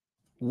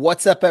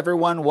What's up,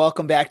 everyone?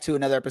 Welcome back to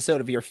another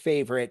episode of your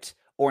favorite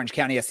Orange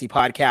County SC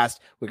podcast.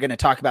 We're going to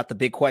talk about the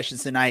big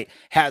questions tonight.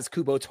 Has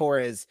Cubo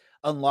Torres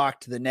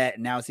unlocked the net,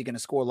 and now is he going to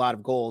score a lot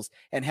of goals?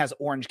 And has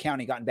Orange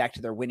County gotten back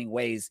to their winning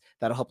ways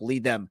that'll help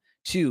lead them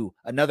to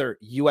another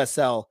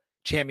USL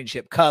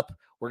Championship Cup?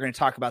 We're going to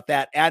talk about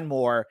that and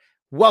more.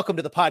 Welcome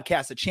to the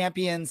Podcast of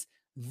Champions.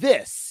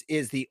 This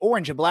is the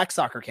Orange and Black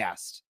Soccer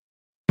Cast.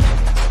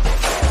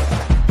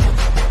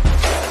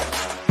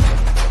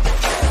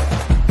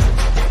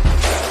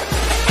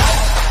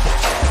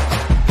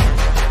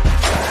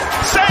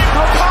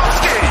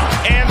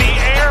 And the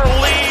air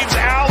leaves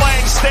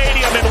Allang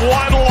Stadium in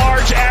one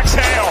large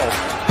exhale.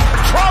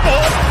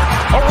 Trouble.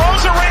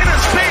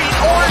 Arozarena's beat.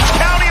 Orange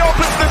County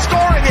opens the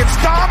scoring. It's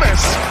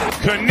Thomas.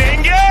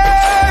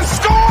 Kuninga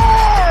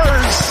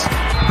scores!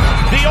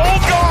 The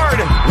old guard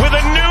with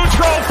a new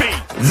trophy.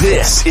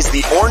 This is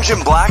the Orange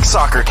and Black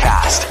Soccer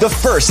Cast, the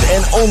first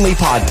and only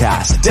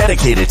podcast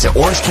dedicated to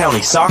Orange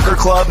County Soccer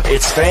Club,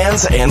 its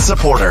fans, and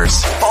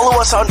supporters.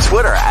 Follow us on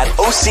Twitter at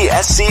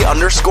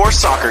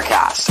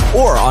OCSC_SoccerCast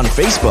or on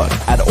Facebook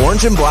at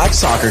Orange and Black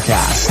Soccer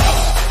Cast.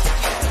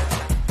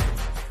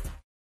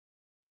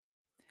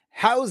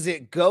 How's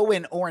it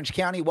going, Orange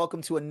County?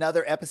 Welcome to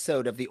another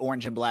episode of the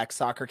Orange and Black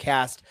Soccer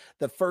Cast,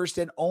 the first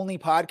and only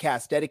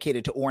podcast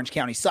dedicated to Orange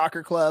County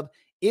Soccer Club,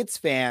 its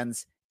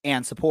fans,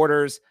 and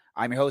supporters.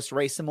 I'm your host,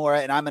 Ray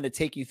Samora, and I'm going to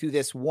take you through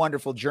this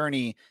wonderful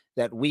journey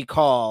that we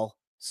call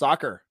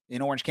soccer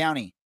in Orange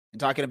County and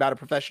talking about a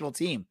professional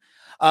team.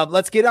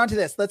 Let's get on to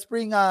this. Let's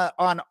bring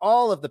on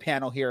all of the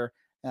panel here,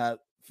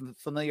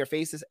 familiar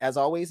faces as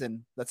always,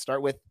 and let's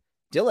start with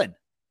Dylan,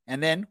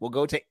 and then we'll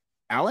go to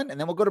Alan, and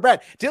then we'll go to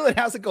Brad. Dylan,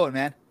 how's it going,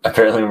 man?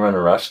 Apparently we're in a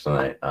rush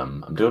tonight.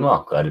 I'm doing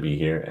well. Glad to be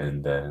here,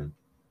 and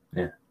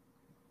yeah,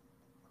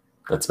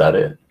 that's about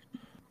it.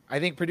 I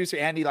think producer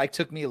Andy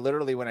took me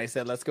literally when I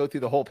said, let's go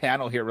through the whole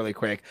panel here really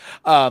quick.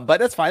 But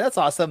that's fine. That's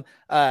awesome.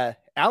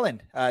 Alan,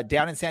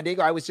 down in San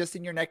Diego, I was just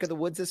in your neck of the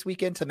woods this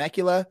weekend,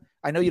 Temecula.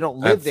 I know you don't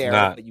live there,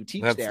 but you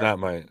teach there. That's not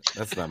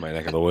my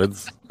neck of the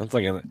woods. That's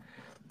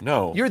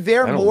no. You're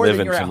there more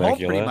than you're at home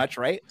pretty much,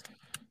 right?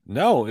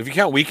 No, if you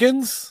count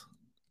weekends,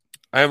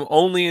 I'm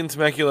only in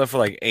Temecula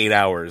for 8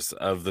 hours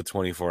of the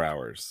 24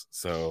 hours.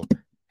 So,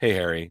 hey,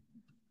 Harry,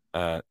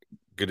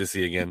 good to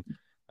see you again.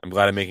 I'm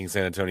glad I'm making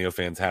San Antonio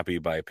fans happy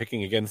by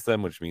picking against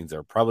them, which means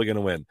they're probably going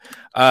to win.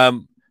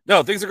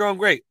 No, things are going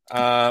great.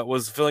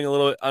 Was feeling a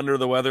little under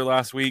the weather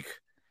last week.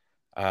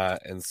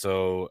 And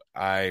so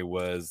I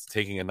was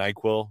taking a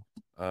NyQuil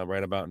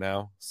right about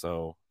now.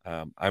 So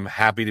I'm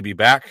happy to be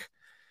back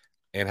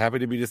and happy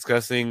to be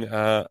discussing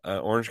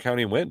Orange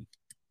County win.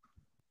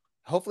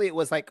 Hopefully it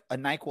was a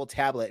NyQuil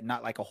tablet,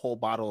 not a whole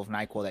bottle of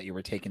NyQuil that you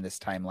were taking this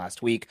time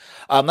last week.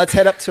 Let's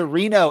head up to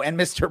Reno and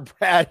Mr.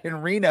 Brad in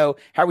Reno.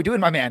 How are we doing,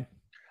 my man?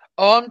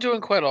 Oh, I'm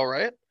doing quite all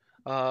right.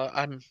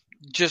 I'm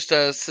just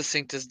as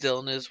succinct as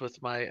Dylan is with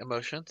my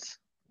emotions.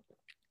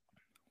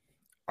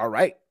 All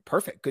right.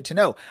 Perfect. Good to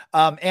know.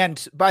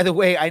 And by the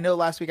way, I know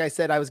last week I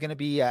said I was going to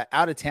be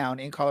out of town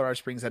in Colorado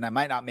Springs and I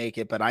might not make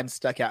it, but I'm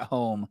stuck at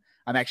home.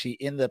 I'm actually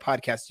in the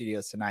podcast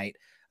studios tonight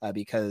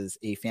because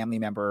a family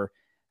member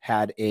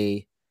had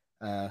a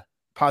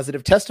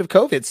positive test of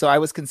COVID. So I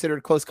was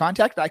considered close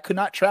contact. I could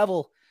not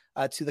travel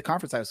to the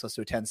conference I was supposed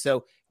to attend.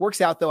 So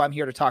works out though. I'm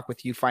here to talk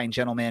with you fine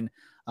gentlemen.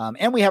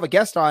 And we have a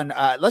guest on.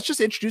 Let's just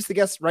introduce the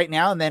guest right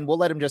now, and then we'll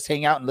let him just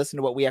hang out and listen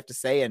to what we have to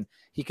say, and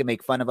he can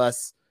make fun of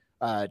us,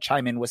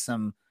 chime in with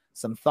some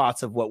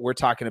thoughts of what we're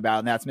talking about.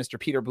 And that's Mr.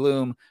 Peter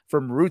Bloom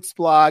from Roots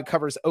Blog,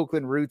 covers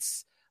Oakland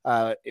Roots.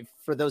 For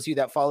those of you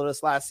that followed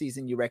us last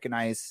season, you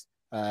recognize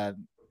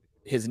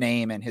his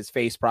name and his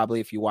face probably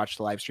if you watch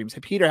the live streams.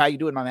 Hey, Peter, how you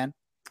doing, my man?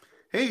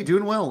 Hey,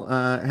 doing well.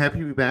 Happy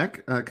to be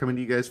back, coming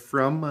to you guys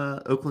from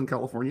Oakland,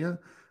 California.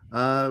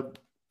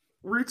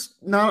 Roots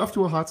not off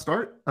to a hot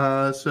start,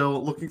 so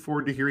looking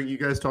forward to hearing you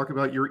guys talk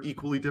about your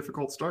equally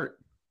difficult start.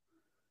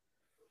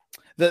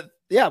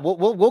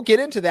 We'll get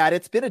into that.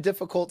 It's been a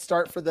difficult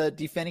start for the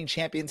defending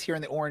champions here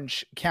in the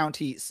Orange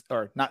County,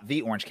 or not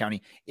the Orange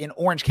County, in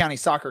Orange County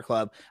Soccer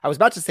Club. I was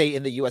about to say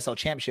in the USL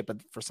Championship,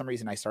 but for some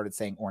reason I started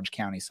saying Orange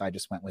County, so I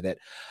just went with it.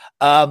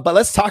 But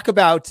let's talk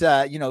about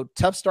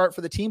tough start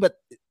for the team, but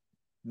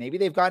maybe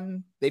they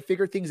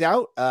figured things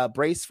out.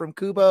 Brace from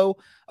Cubo,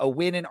 a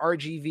win in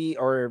RGV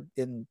or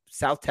in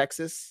South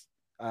Texas,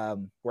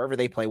 wherever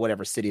they play,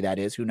 whatever city that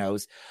is, who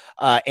knows.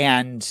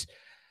 And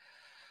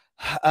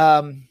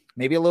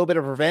maybe a little bit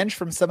of revenge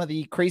from some of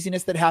the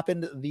craziness that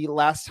happened the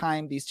last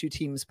time these two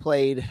teams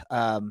played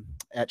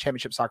at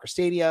Championship Soccer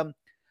Stadium.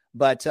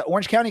 But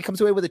Orange County comes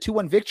away with a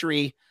 2-1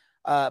 victory.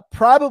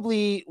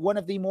 Probably one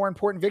of the more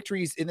important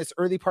victories in this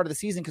early part of the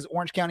season because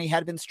Orange County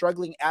had been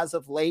struggling as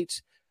of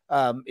late.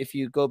 If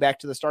you go back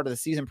to the start of the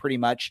season, pretty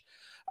much.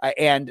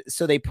 And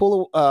so they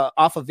pull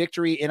off a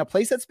victory in a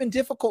place that's been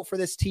difficult for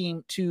this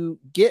team to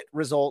get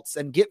results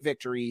and get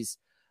victories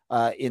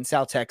in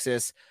South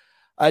Texas.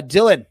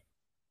 Dylan,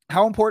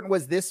 how important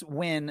was this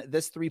win,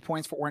 this 3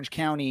 points for Orange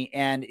County?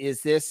 And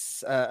is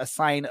this a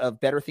sign of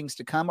better things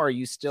to come? Or are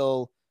you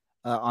still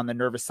on the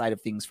nervous side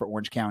of things for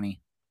Orange County?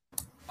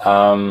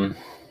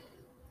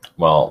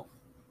 Well,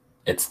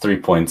 it's 3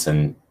 points,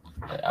 and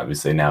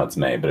obviously now it's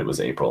May, but it was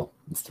April.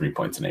 It's 3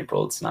 points in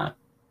April. It's not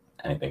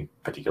anything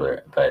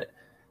particular. But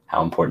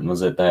how important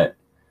was it that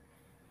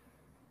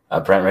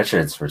Brent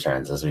Richards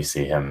returns, as we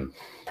see him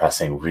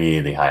pressing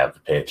really high up the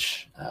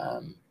pitch,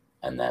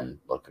 and then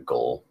look a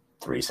goal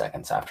 3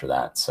 seconds after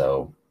that.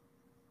 So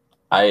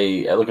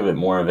I look at it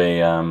more of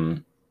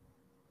a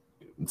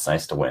it's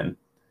nice to win.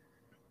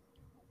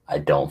 I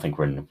don't think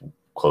we're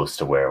close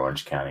to where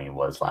Orange County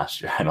was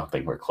last year. I don't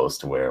think we're close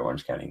to where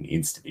Orange County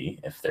needs to be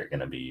if they're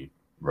going to be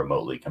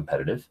remotely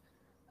competitive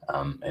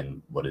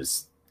in what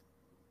is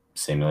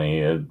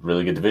seemingly a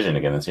really good division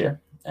again this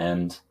year.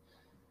 And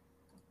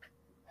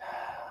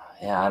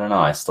yeah, I don't know.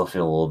 I still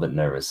feel a little bit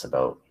nervous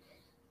about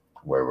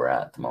where we're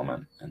at the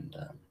moment, and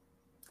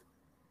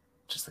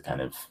just the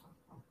kind of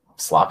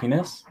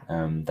sloppiness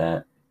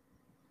that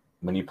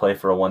when you play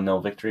for a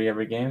 1-0 victory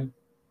every game,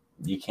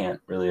 you can't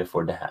really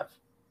afford to have.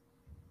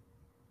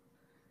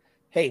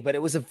 Hey, but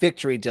it was a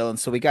victory, Dylan.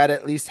 So we got to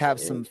at least have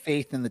some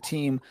faith in the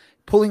team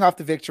pulling off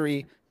the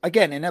victory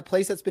again in a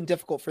place that's been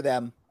difficult for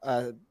them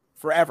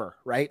forever,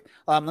 right?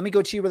 Let me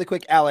go to you really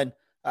quick, Alan.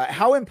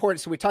 How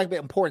important? So we talked about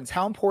importance.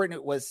 How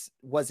important was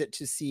it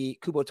to see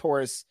Cubo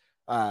Torres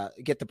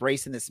get the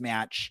brace in this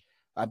match?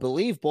 I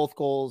believe both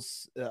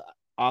goals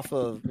off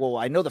of. Well,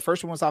 I know the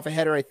first one was off a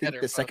header. I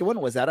think the second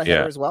one was that a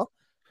header as well.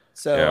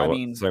 So yeah, I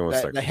mean,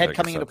 the head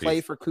coming into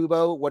play for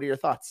Cubo. What are your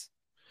thoughts?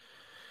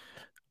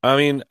 I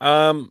mean,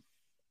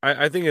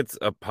 I think it's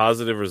a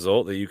positive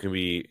result that you can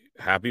be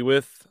happy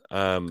with.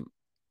 I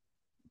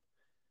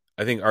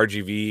think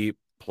RGV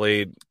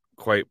played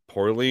quite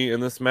poorly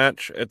in this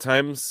match at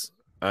times,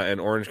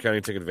 and Orange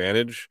County took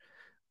advantage.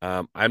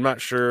 I'm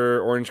not sure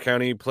Orange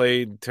County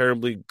played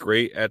terribly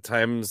great at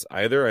times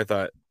either. I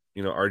thought,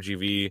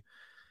 RGV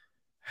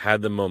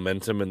had the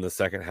momentum in the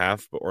second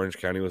half, but Orange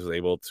County was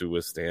able to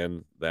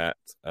withstand that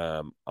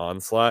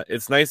onslaught.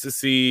 It's nice to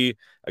see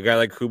a guy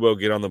like Kubo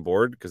get on the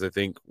board, because I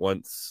think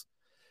once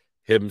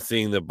him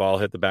seeing the ball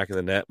hit the back of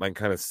the net might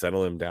kind of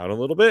settle him down a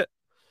little bit.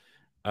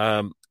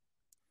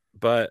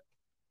 But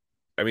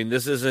I mean,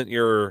 this isn't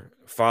your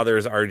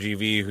father's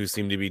RGV, who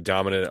seemed to be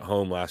dominant at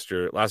home last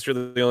year. Last year,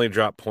 they only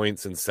dropped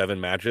points in 7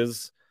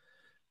 matches.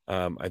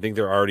 I think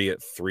they're already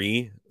at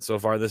 3 so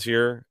far this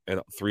year,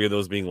 and 3 of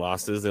those being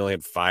losses. They only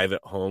had 5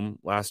 at home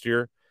last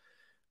year.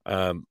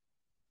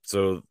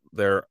 So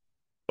they're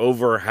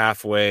over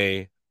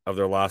halfway of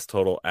their loss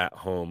total at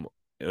home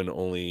in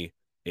only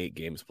 8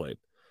 games played.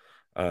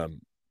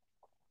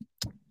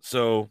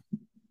 So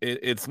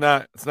it's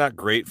not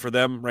great for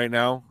them right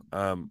now.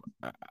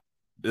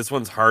 This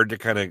one's hard to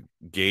kind of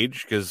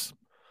gauge, because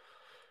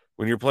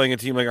when you're playing a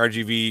team like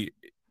RGV,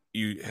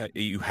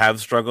 you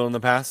have struggled in the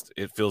past.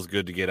 It feels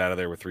good to get out of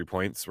there with 3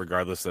 points,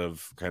 regardless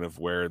of kind of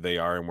where they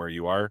are and where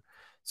you are.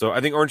 So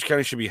I think Orange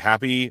County should be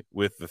happy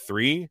with the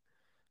 3,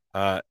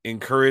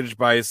 encouraged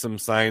by some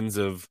signs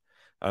of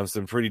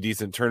some pretty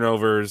decent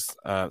turnovers,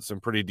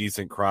 some pretty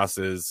decent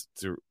crosses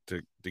to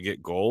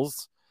get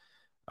goals.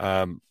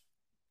 But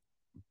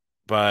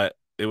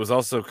it was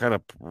also kind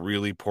of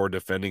really poor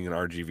defending in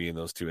RGV in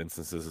those 2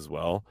 instances as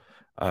well.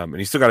 And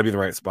you still got to be in the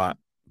right spot.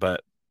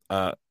 But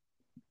yeah,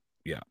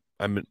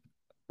 I'm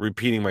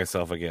repeating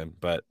myself again.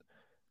 But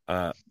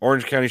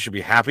Orange County should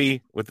be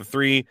happy with the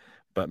 3,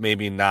 but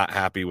maybe not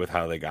happy with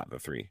how they got the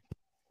 3.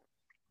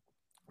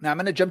 Now I'm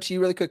going to jump to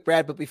you really quick,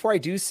 Brad. But before I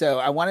do so,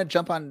 I want to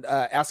jump on,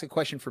 ask a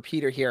question for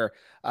Peter here.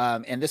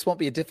 And this won't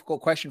be a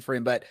difficult question for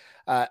him, but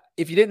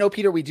if you didn't know,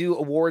 Peter, we do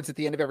awards at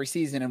the end of every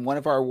season. And one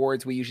of our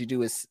awards we usually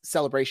do is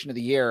Celebration of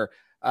the Year.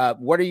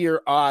 What are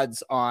your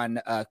odds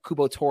on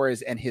Cubo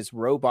Torres and his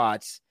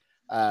robots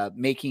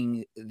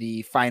making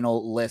the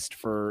final list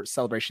for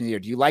Celebration of the Year?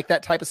 Do you like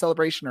that type of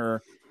celebration,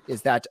 or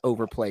is that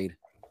overplayed?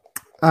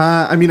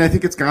 I mean, I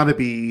think it's got to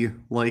be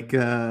like...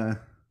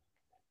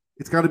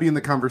 It's got to be in the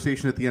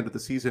conversation at the end of the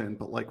season,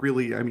 but like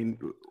really, I mean,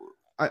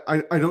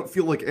 I don't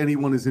feel like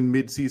anyone is in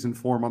mid-season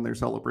form on their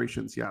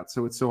celebrations yet,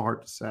 so it's so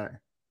hard to say.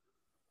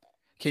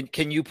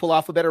 Can you pull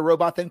off a better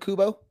robot than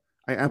Kubo?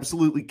 I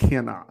absolutely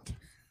cannot.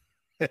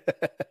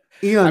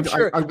 And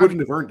I wouldn't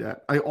have earned it.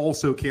 I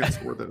also can't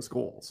score those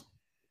goals.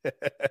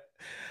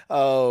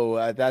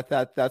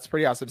 That's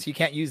pretty awesome. So you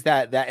can't use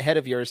that head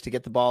of yours to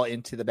get the ball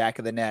into the back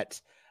of the net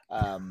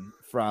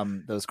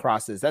from those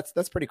crosses.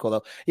 That's pretty cool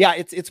though. Yeah,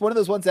 it's one of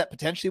those ones that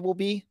potentially will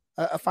be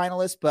a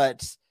finalist,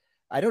 but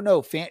I don't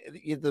know.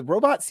 The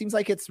robot seems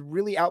like it's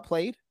really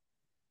outplayed.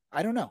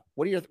 I don't know.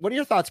 What are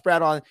your thoughts,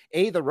 Brad, on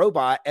the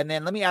robot? And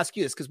then let me ask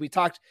you this, because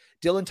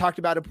Dylan talked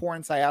about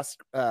importance. I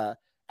asked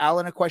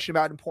Alan a question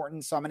about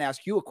importance, so I'm going to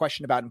ask you a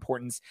question about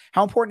importance.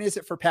 How important is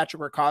it for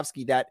Patrick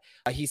Rakowski that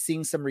he's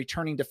seeing some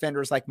returning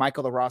defenders like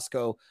Michael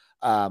Orozco,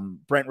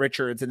 Brent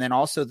Richards, and then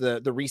also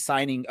the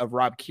re-signing of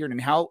Rob Kiernan?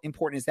 How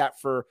important is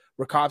that for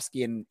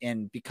Rakowski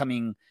in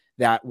becoming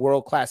that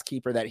world-class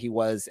keeper that he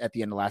was at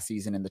the end of last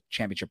season in the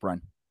championship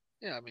run?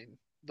 Yeah, I mean,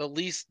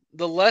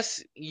 the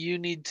less you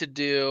need to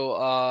do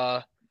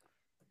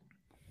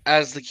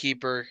as the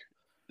keeper,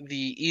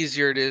 the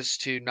easier it is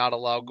to not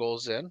allow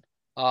goals in.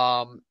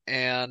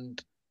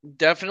 And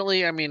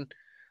definitely, I mean,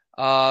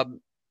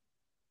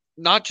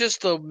 not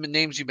just the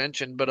names you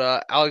mentioned,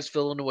 but Alex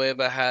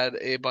Villanueva had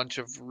a bunch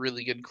of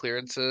really good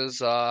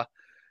clearances. I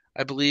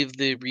believe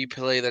the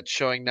replay that's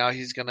showing now,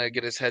 he's going to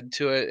get his head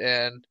to it,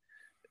 and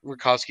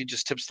Rakowski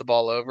just tips the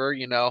ball over.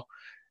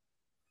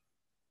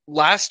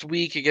 Last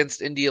week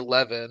against Indy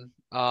 11,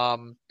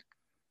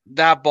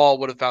 that ball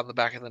would have found the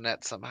back of the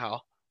net somehow.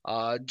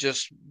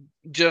 Just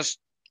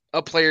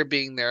a player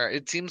being there.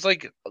 It seems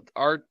like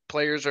our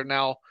players are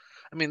now,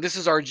 I mean, this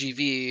is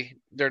RGV.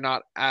 They're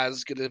not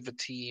as good of a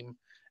team,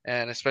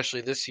 and especially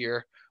this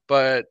year,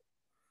 but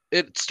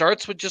it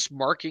starts with just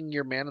marking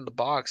your man in the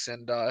box.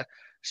 And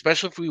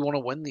especially if we want to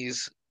win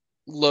these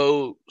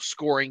low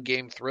scoring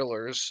game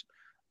thrillers,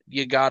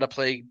 you got to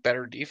play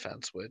better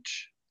defense,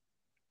 which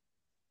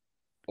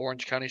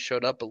Orange County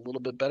showed up a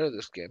little bit better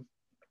this game.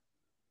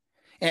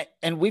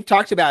 And we've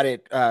talked about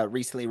it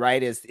recently,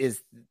 right?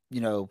 Is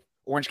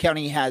Orange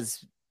County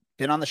has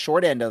been on the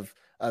short end of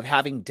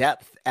having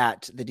depth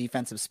at the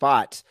defensive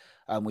spot.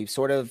 We've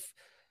sort of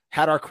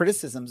had our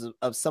criticisms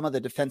of some of the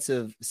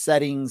defensive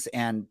settings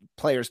and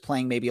players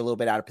playing maybe a little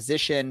bit out of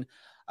position,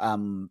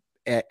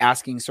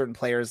 asking certain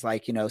players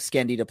like,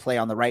 Skendi to play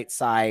on the right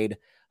side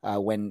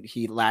when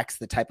he lacks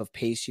the type of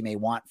pace you may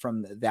want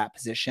from that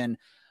position.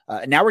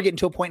 Now we're getting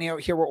to a point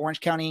here where Orange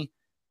County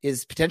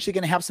is potentially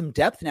going to have some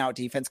depth now at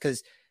defense,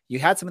 because you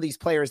had some of these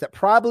players that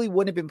probably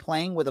wouldn't have been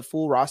playing with a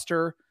full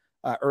roster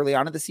early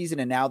on in the season,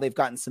 and now they've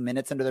gotten some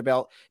minutes under their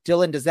belt.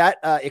 Dylan, does that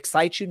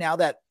excite you now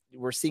that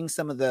we're seeing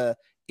some of the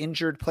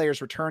injured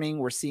players returning?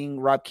 We're seeing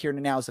Rob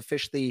Kiernan now is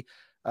officially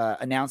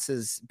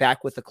announces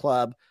back with the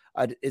club.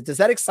 Does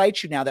that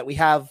excite you now that we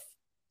have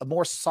a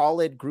more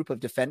solid group of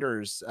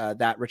defenders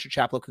that Richard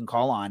Chaplow can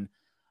call on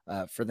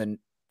for the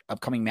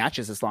upcoming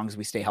matches, as long as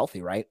we stay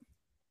healthy, right?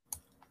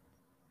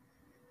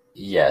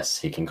 Yes,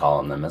 he can call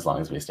on them as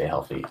long as we stay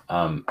healthy.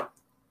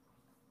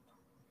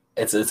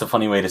 It's a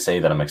funny way to say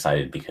that I'm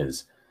excited,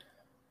 because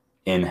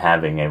in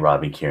having a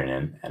Robbie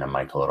Kiernan and a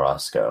Michael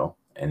Orozco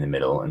in the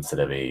middle instead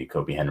of a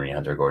Kobe Henry,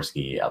 Hunter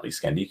Gorski, Albie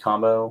Skendi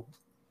combo,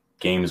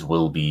 games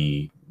will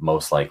be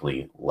most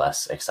likely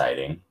less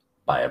exciting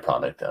by a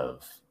product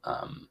of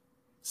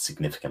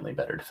significantly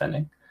better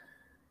defending.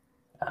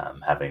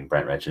 Having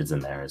Brent Richards in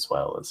there as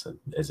well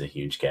is a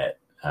huge get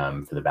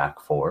for the back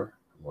four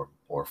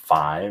or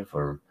five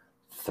or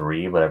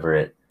three, whatever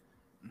it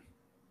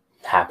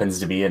happens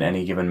to be at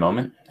any given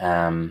moment.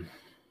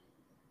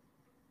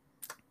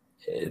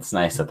 It's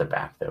nice at the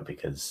back, though,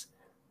 because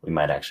we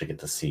might actually get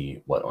to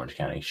see what Orange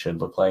County should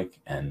look like.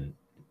 And,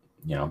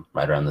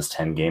 right around this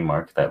 10-game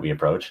mark that we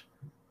approach,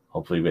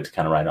 hopefully we get to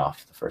kind of ride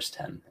off the first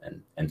 10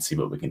 and see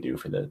what we can do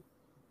for the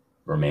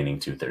remaining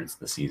 2/3 of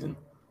the season.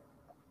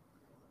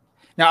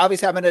 Now,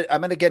 obviously, I'm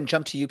gonna again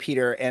jump to you,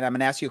 Peter, and I'm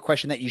gonna ask you a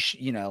question that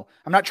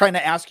I'm not trying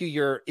to ask you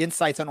your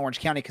insights on Orange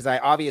County, because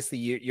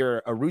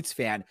you're a Roots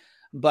fan,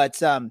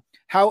 but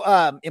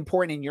how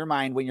important in your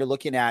mind, when you're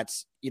looking at,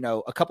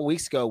 a couple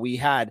weeks ago we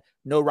had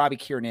no Robbie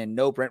Kiernan,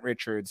 no Brent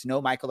Richards,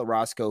 no Michael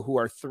Orozco, who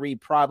are three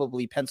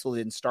probably penciled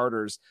in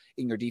starters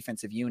in your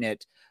defensive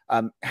unit.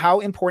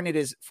 How important it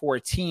is for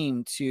a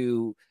team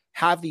to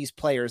have these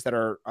players that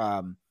are,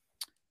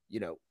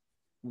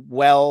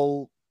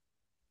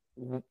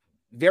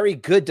 very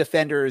good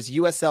defenders,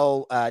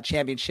 USL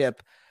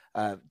championship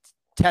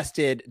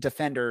tested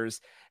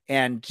defenders.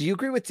 And do you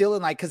agree with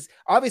Dylan? Because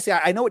obviously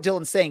I know what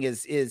Dylan's saying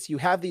is you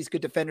have these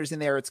good defenders in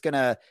there. It's going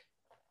to,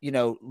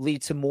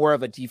 lead to more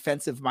of a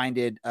defensive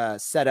minded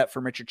setup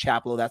from Richard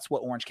Chaplow. That's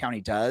what Orange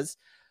County does.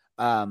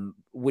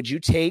 Would you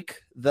take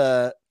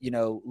the,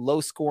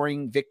 low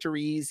scoring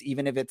victories,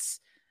 even if it's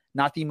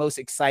not the most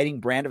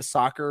exciting brand of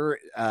soccer,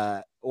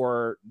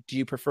 or do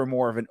you prefer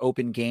more of an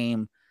open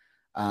game?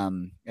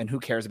 And who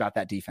cares about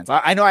that defense?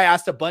 I know I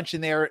asked a bunch in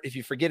there. If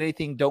you forget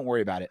anything, don't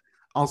worry about it.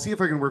 I'll see if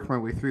I can work my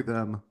way through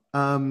them.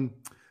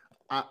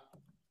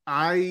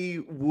 I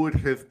would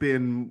have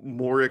been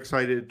more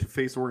excited to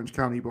face Orange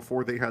County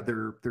before they had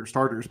their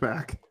starters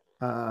back,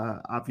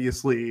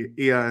 obviously.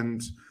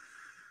 And,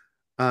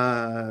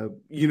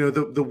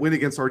 the win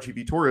against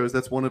RGV Toros,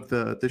 that's one of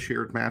the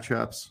shared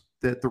matchups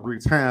that the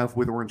Roots have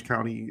with Orange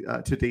County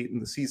to date in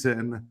the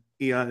season.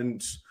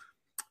 And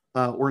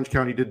Orange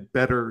County did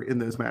better in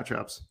those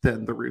matchups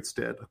than the Roots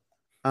did.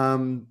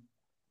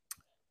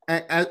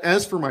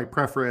 As for my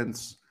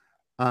preference,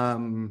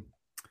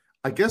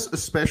 I guess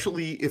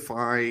especially if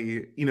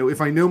I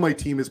know my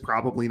team is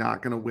probably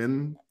not going to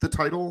win the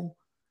title,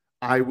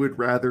 I would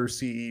rather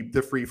see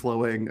the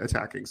free-flowing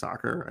attacking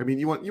soccer. I mean,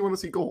 you want to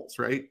see goals,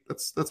 right?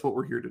 That's what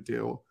we're here to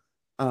do.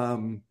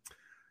 But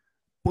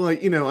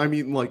like in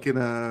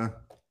a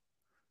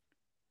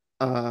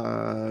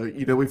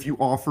if you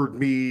offered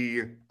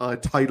me a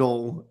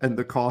title and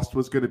the cost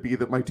was going to be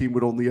that my team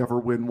would only ever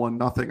win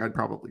 1-0, I'd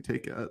probably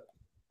take it.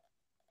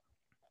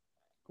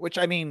 Which,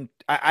 I mean,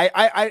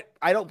 I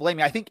don't blame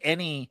you. I think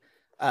any,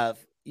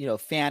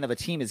 fan of a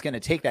team is going to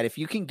take that. If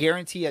you can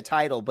guarantee a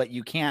title, but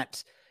you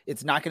can't,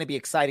 it's not going to be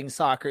exciting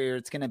soccer.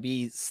 It's going to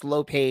be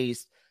slow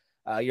paced.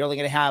 You're only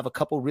going to have a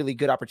couple really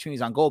good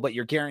opportunities on goal, but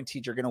you're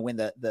guaranteed you're going to win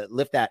the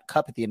lift that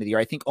cup at the end of the year.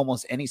 I think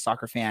almost any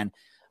soccer fan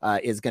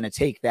is going to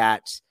take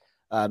that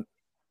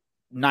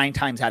 9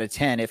 times out of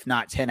 10, if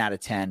not 10 out of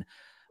 10.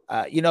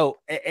 I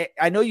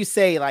know you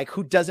say like,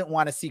 who doesn't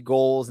want to see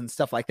goals and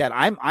stuff like that.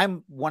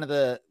 I'm one of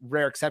the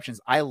rare exceptions.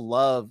 I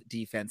love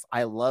defense.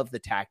 I love the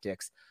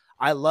tactics.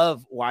 I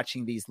love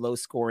watching these low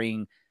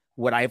scoring,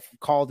 what I've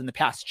called in the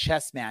past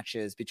chess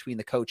matches between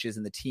the coaches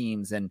and the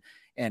teams and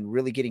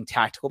really getting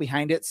tactical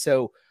behind it.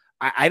 So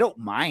I don't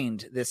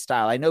mind this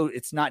style. I know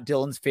it's not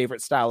Dylan's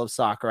favorite style of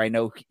soccer. I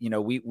know,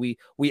 we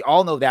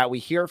all know that. We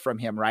hear from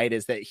him, right?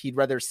 Is that he'd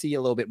rather see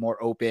a little bit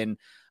more open,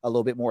 a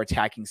little bit more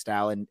attacking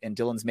style. And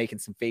Dylan's making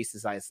some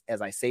faces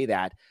as I say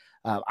that.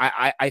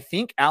 I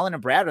think Alan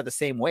and Brad are the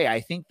same way. I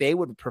think they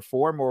would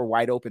prefer more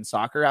wide open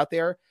soccer out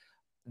there.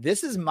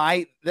 This is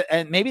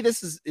and maybe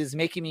this is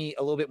making me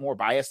a little bit more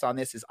biased on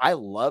this, is I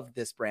love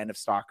this brand of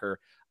soccer.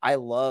 I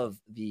love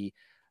the,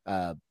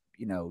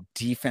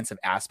 defensive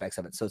aspects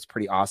of it. So it's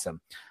pretty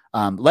awesome.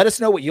 Let us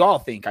know what you all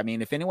think. I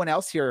mean, if anyone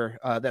else here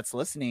that's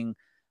listening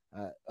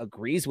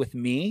agrees with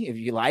me, if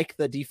you like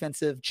the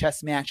defensive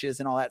chess matches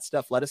and all that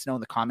stuff, let us know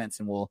in the comments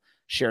and we'll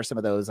share some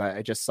of those.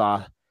 I just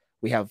saw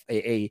we have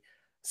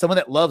someone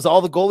that loves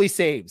all the goalie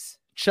saves.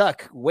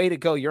 Chuck, way to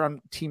go. You're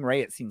on Team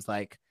Ray, it seems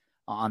like,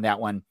 on that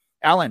one.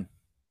 Alan,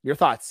 your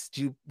thoughts.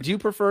 Do you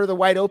prefer the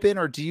wide open,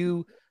 or do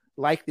you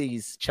like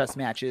these chess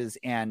matches?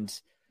 And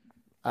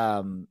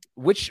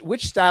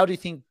which style do you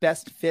think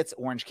best fits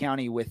Orange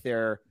County with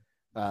their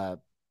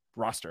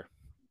roster?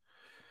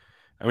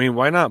 I mean,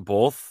 why not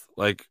both?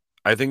 Like,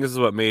 I think this is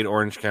what made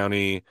Orange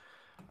County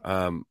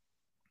a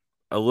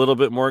little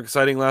bit more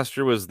exciting last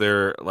year, was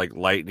their like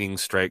lightning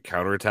strike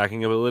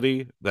counterattacking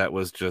ability. That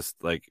was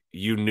just like,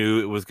 you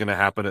knew it was going to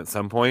happen at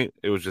some point.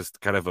 It was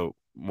just kind of a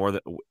more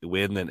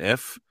win than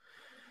if.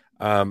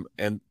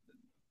 And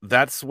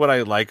that's what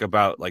I like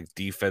about like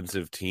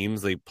defensive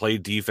teams. They play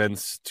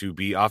defense to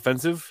be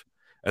offensive,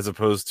 as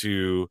opposed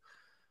to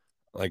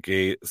like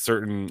a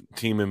certain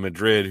team in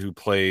Madrid who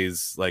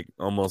plays like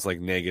almost like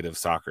negative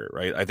soccer,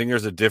 right? I think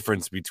there's a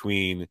difference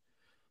between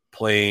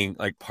playing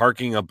like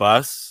parking a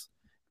bus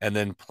and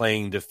then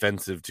playing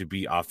defensive to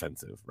be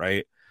offensive,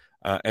 right?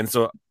 And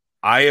so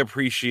I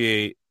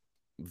appreciate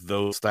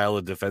those style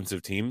of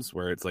defensive teams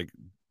where it's like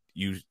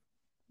you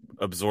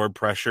absorb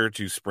pressure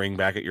to spring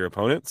back at your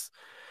opponents.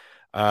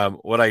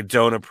 What I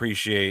don't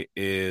appreciate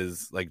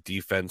is like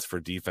defense for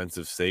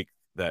defensive sake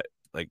that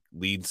like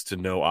leads to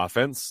no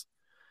offense.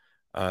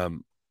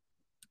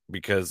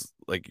 Because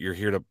like you're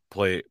here to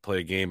play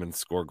a game and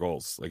score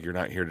goals. Like you're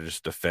not here to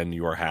just defend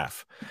your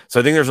half. So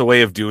I think there's a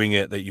way of doing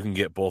it that you can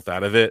get both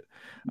out of it.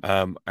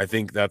 I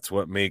think that's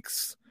what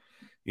makes,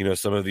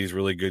 some of these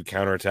really good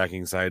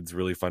counterattacking sides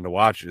really fun to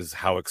watch, is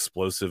how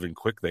explosive and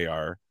quick they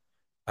are.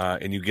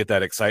 And you get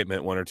that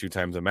excitement 1 or 2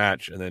 times a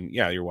match. And then,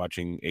 you're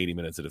watching 80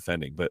 minutes of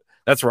defending. But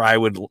that's where I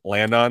would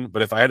land on.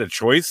 But if I had a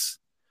choice,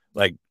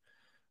 like,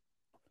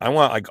 I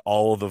want like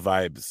all of the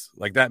vibes,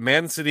 like that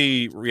Man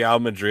City Real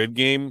Madrid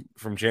game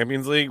from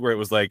Champions League, where it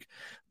was like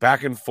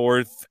back and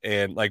forth,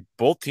 and like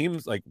both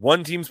teams, like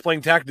one team's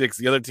playing tactics,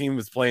 the other team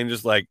is playing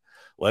just like,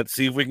 let's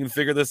see if we can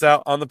figure this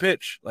out on the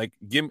pitch. Like,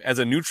 as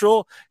a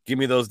neutral, give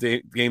me those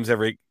games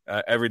every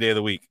day of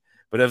the week.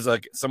 But as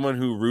like someone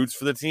who roots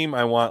for the team,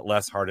 I want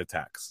less heart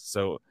attacks.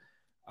 So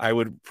I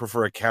would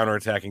prefer a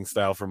counterattacking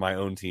style for my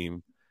own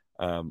team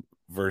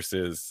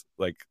versus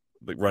like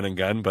the run and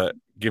gun, but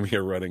give me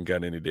a run and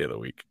gun any day of the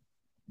week.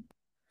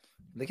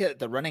 Look at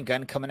the run and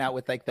gun coming out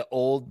with like the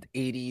old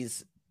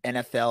 80s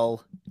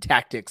NFL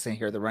tactics in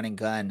here, the run and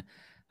gun.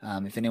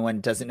 If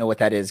anyone doesn't know what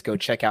that is, go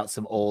check out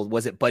some old,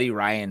 was it Buddy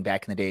Ryan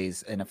back in the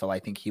days, NFL? I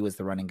think he was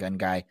the run and gun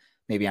guy.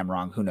 Maybe I'm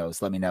wrong. Who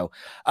knows? Let me know.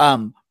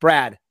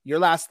 Brad, your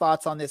last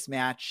thoughts on this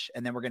match,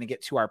 and then we're going to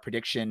get to our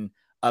prediction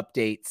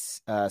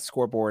updates,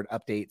 scoreboard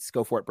updates.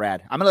 Go for it,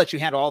 Brad. I'm going to let you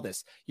handle all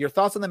this. Your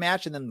thoughts on the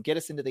match, and then get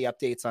us into the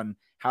updates on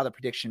how the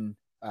prediction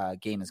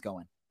game is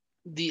going.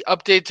 The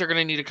updates are going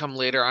to need to come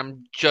later.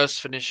 I'm just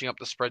finishing up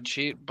the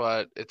spreadsheet,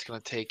 but it's going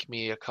to take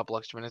me a couple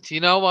extra minutes. You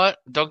know what?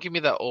 Don't give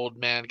me that old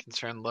man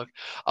concerned look.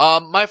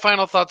 My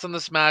final thoughts on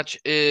this match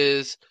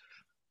is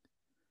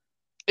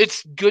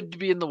it's good to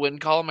be in the win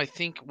column. I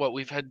think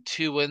we've had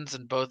 2 wins,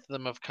 and both of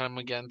them have come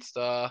against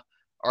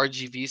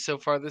RGV so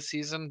far this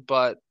season,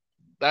 but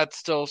that's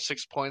still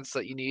 6 points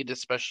that you need,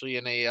 especially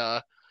in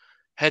a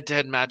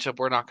head-to-head matchup.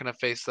 We're not going to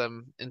face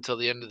them until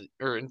the end of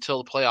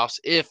until the playoffs,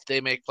 if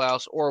they make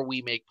playoffs or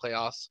we make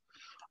playoffs.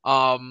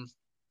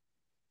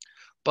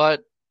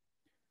 But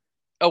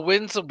a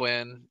win's a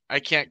win. I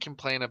can't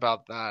complain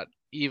about that,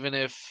 even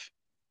if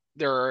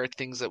there are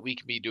things that we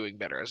can be doing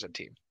better as a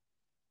team.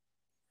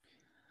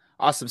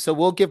 Awesome. So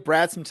we'll give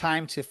Brad some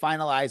time to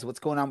finalize what's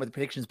going on with the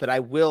predictions, but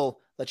I will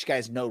let you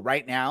guys know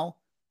right now,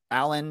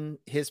 Alan,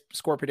 his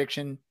score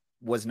prediction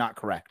was not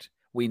correct.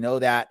 We know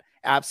that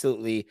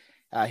absolutely.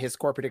 His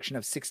score prediction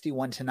of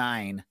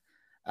 61-9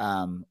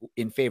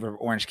 in favor of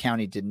Orange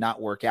County did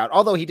not work out.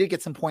 Although he did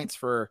get some points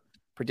for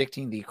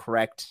predicting the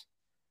correct.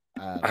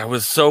 I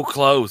was so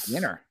close.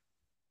 Winner.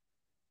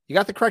 You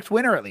got the correct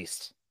winner at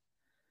least.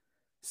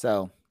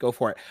 So go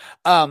for it.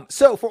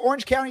 So for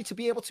Orange County to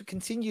be able to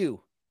continue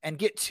and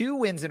get 2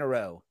 wins in a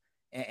row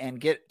and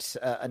get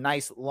a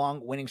nice long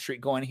winning streak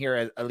going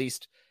here, at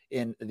least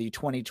in the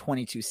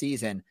 2022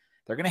 season,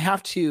 they're going to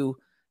have to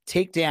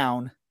take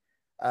down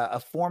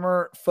a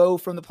former foe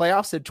from the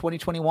playoffs in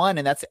 2021,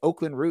 and that's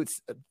Oakland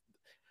Roots.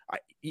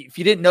 If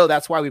you didn't know,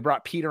 that's why we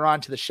brought Peter on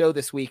to the show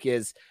this week,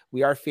 is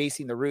we are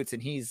facing the Roots,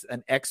 and he's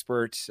an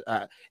expert.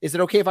 Is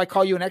it okay if I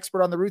call you an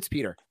expert on the Roots,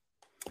 Peter?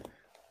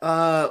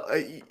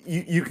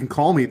 You can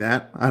call me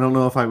that. I don't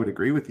know if I would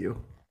agree with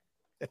you.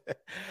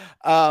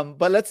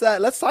 But let's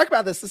talk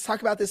about this. Let's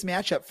talk about this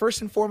matchup.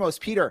 First and foremost,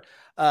 Peter,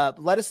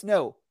 let us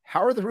know,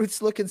 how are the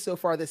Roots looking so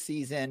far this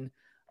season?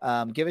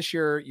 Give us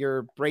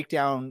your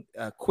breakdown,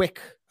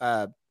 quick,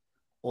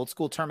 old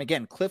school term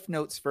again, Cliff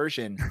Notes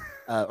version,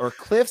 or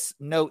Cliff's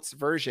Notes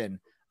version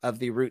of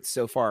the Roots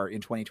so far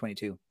in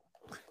 2022.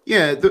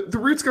 Yeah, the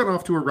Roots got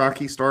off to a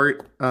rocky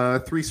start,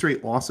 3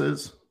 straight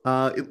losses.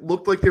 It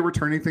looked like they were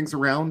turning things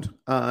around.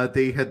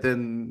 They had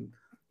then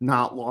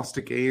not lost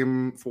a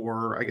game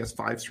for, I guess,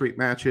 5 straight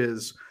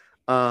matches,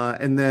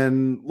 and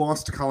then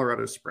lost to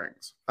Colorado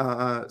Springs.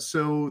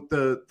 So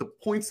the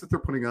points that they're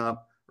putting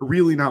up are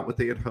really not what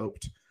they had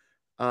hoped.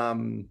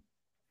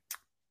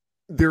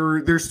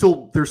 There's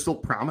still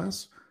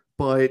promise,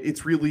 but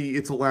it's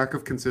a lack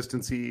of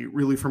consistency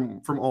really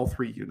from all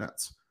 3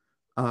 units.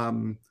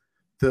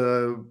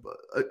 The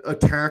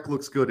attack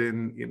looks good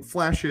in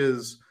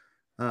flashes.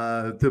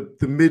 The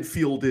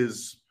midfield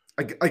is,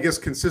 I guess,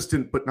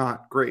 consistent but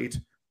not great,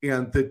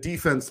 and the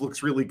defense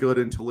looks really good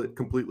until it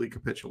completely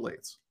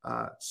capitulates.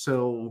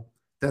 So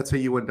that's how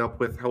you end up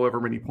with however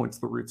many points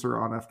the Roots are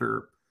on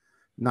after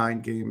 9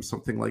 games,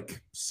 something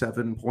like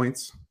 7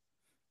 points.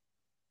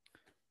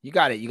 You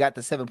got it. You got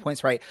the 7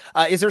 points right.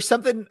 Is there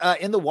something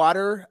in the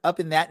water up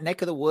in that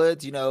neck of the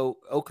woods? You know,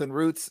 Oakland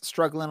Roots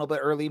struggling a little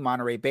bit early,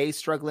 Monterey Bay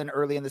struggling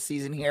early in the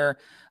season here.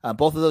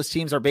 Both of those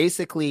teams are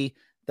basically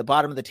the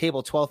bottom of the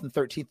table, 12th and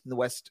 13th in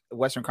the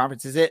Western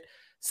Conference. Is it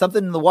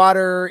something in the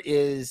water?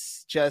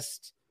 Is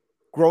just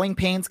growing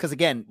pains? Because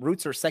again,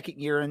 Roots are second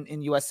year in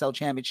USL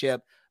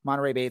Championship.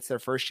 Monterey Bay, it's their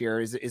first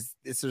year. Is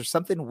there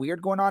something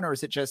weird going on, or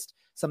is it just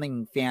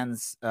something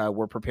fans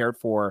were prepared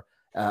for?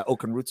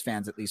 Oakland Roots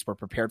fans, at least, were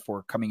prepared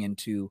for coming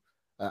into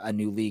a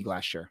new league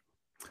last year.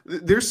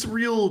 There's some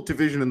real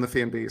division in the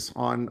fan base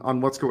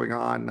on what's going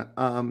on.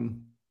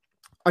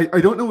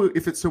 I don't know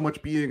if it's so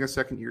much being a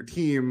second-year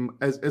team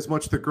as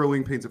much the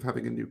growing pains of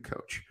having a new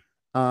coach.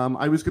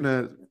 I was going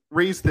to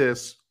raise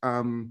this.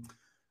 I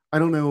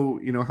don't know,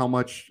 how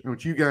much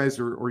you guys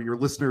or your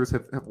listeners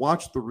have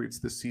watched the Roots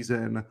this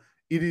season.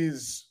 It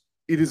is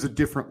a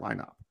different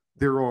lineup.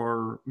 There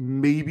are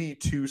maybe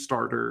 2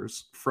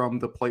 starters from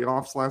the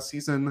playoffs last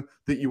season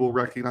that you will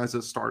recognize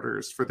as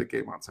starters for the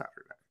game on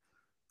Saturday.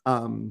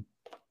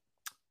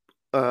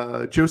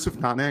 Joseph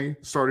Nane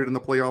started in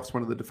the playoffs,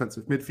 one of the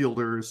defensive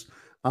midfielders.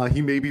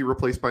 He may be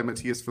replaced by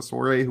Matias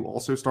Fasore, who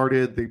also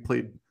started.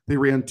 They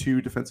ran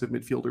 2 defensive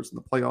midfielders in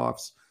the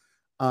playoffs.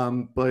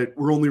 But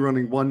we're only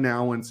running 1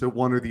 now, and so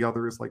one or the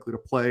other is likely to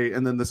play.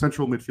 And then the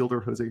central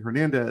midfielder, Jose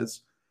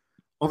Hernandez.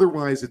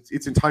 Otherwise,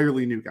 it's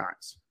entirely new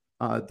guys.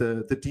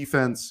 The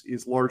defense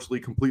is largely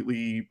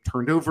completely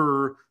turned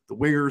over. The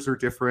wingers are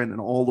different, and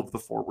all of the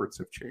forwards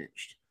have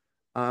changed.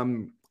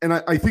 And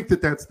I think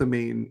that's the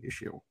main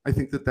issue. I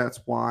think that's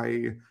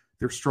why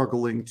they're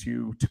struggling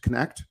to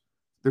connect.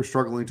 They're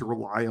struggling to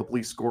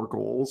reliably score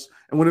goals.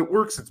 And when it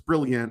works, it's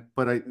brilliant.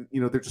 But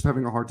they're just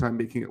having a hard time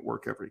making it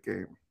work every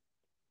game.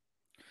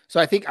 So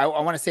I think I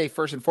want to say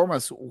first and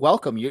foremost,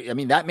 welcome.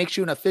 That makes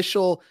you an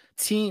official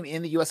team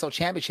in the USL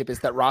Championship, is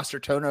that roster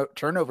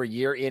turnover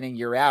year in and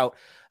year out.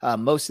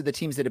 Most of the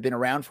teams that have been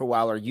around for a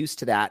while are used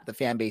to that. The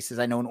fan bases,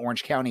 I know in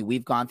Orange County,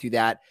 we've gone through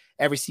that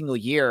every single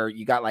year.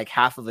 You got like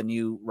half of a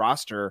new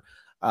roster,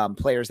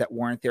 players that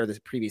weren't there the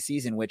previous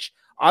season, which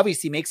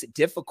obviously makes it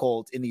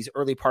difficult in these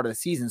early part of the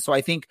season. So I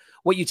think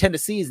what you tend to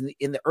see is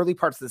in the early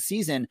parts of the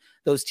season,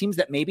 those teams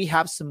that maybe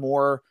have some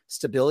more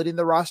stability in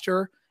the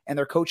roster and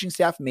their coaching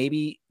staff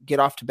maybe get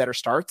off to better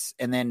starts.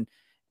 And then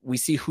we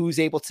see who's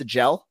able to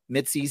gel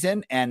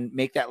mid-season and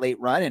make that late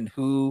run and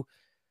who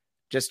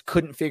just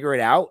couldn't figure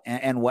it out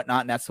and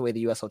whatnot. And that's the way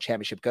the USL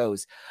Championship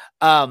goes.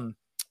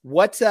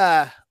 What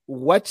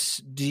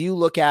do you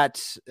look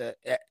at?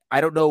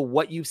 I don't know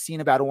what you've seen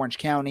about Orange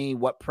County,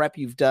 what prep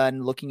you've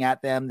done looking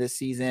at them this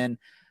season,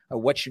 but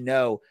what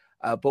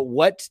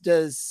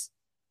does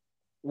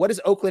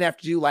Oakland have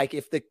to do? Like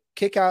if the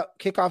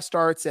kickoff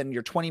starts and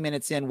you're 20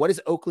 minutes in, what is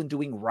Oakland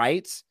doing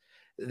right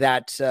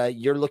that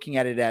you're looking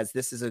at it as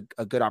this is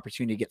a good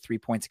opportunity to get 3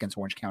 points against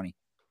Orange County?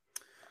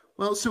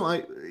 Well, so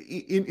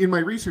in my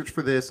research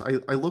for this,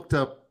 I looked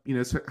up,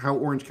 how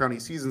Orange County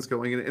season's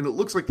going, and it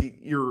looks like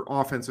your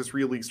offense is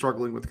really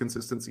struggling with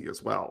consistency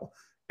as well.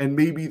 And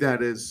maybe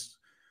that is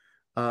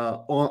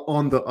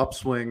on the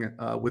upswing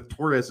with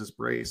Torres's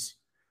brace.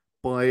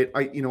 But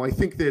I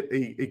think that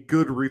a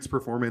good Roots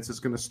performance is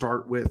going to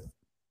start with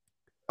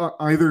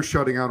either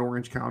shutting out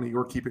Orange County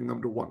or keeping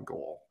them to 1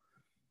 goal.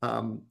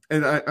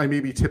 And I may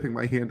be tipping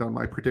my hand on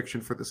my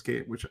prediction for this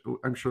game, which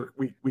I'm sure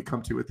we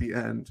come to at the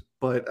end.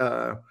 But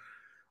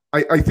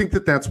I think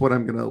that's what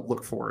I'm going to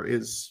look for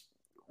is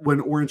when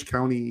Orange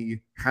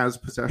County has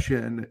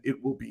possession,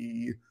 it will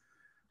be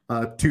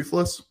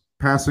toothless,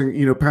 passing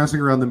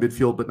around the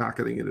midfield, but not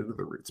getting it into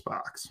the Roots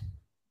box.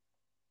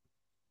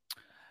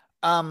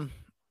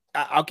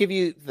 I'll give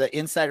you the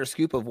insider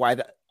scoop of why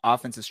the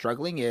offense is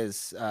struggling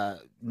is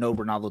no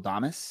Ronaldo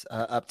Damas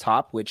up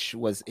top, which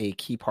was a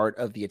key part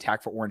of the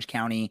attack for Orange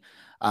County.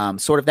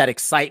 Sort of that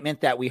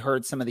excitement that we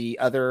heard some of the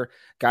other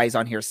guys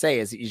on here say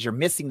is you're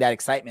missing that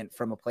excitement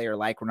from a player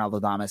like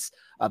Ronaldo Damas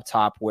up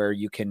top, where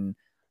you can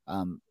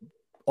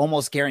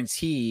almost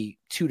guarantee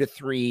 2 to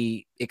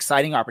 3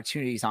 exciting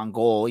opportunities on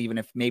goal, even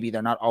if maybe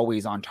they're not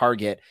always on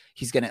target.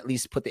 He's going to at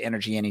least put the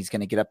energy in. He's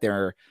going to get up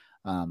there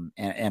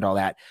and all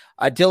that.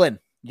 Dylan,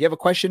 you have a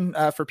question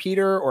for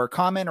Peter or a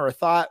comment or a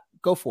thought?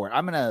 Go for it.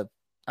 I'm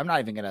not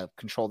even going to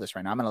control this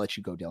right now. I'm going to let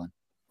you go, Dylan.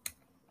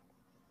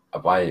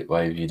 Why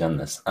have you done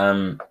this?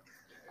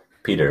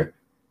 Peter,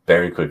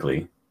 very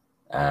quickly,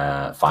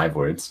 5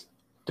 words,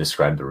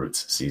 describe the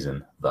Roots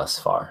season thus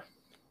far.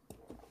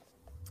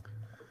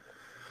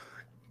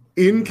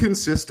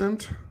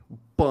 Inconsistent,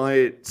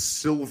 but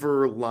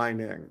silver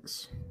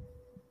linings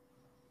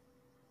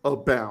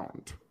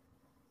abound.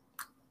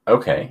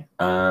 Okay.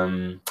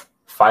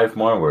 5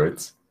 more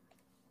words.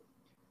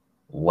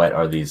 What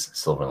are these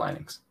silver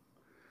linings?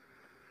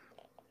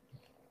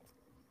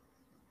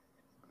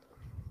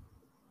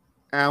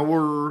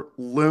 Our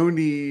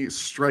Loney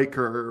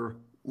striker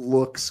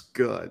looks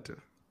good.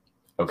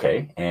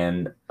 Okay.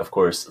 And of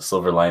course,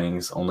 silver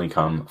linings only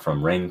come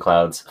from rain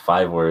clouds.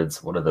 5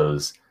 words. What are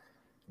those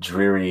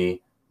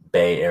dreary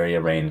Bay Area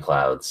rain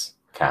clouds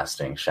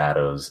casting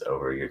shadows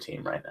over your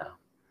team right now?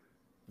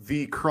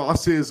 The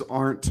crosses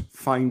aren't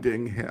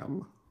finding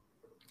him.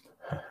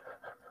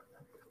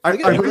 Look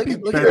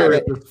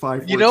at the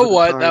 5 You words know at a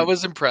what? time. That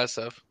was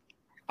impressive.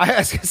 I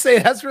was going to say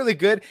that's really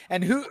good.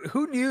 And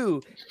who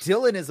knew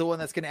Dylan is the one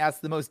that's going to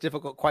ask the most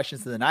difficult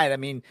questions of the night? I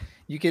mean,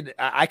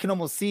 I can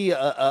almost see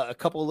a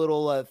couple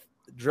little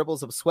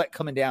dribbles of sweat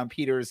coming down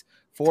Peter's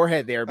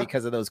forehead there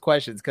because of those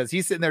questions. Because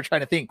he's sitting there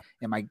trying to think,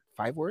 am I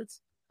 5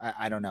 words?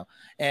 I don't know.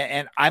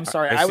 And I'm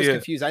sorry, I was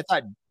confused. I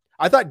thought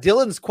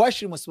Dylan's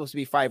question was supposed to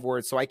be 5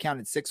 words, so I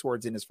counted 6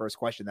 words in his first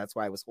question. That's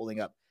why I was holding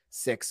up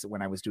 6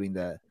 when I was doing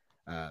the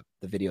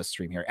video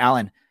stream here.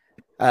 Alan,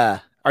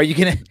 are you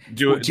gonna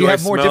do you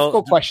have more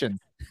difficult questions?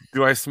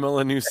 Do I smell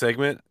a new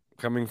segment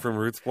coming from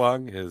Roots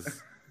Blog?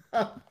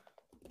 I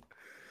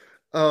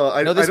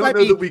don't know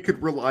that we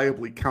could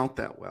reliably count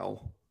that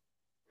well.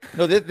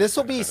 No, this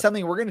will be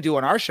something we're going to do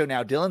on our show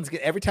now.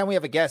 Every time we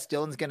have a guest,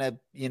 Dylan's going to,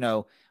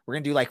 we're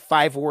going to do like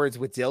 5 words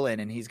with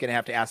Dylan, and he's going to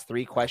have to ask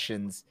 3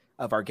 questions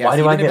of our guest. Why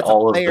do I get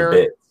all of the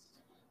bits?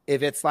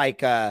 If it's like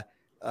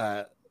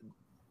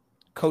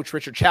Coach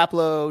Richard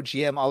Chaplow,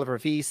 GM Oliver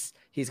Weiss,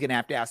 he's going to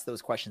have to ask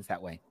those questions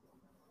that way.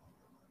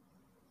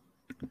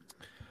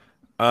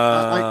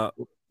 Can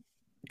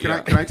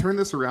I turn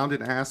this around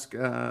and ask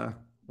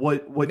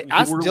what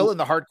ask Dylan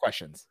the hard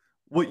questions?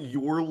 What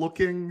you're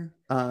looking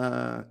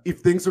if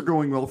things are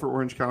going well for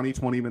Orange County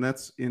 20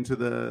 minutes into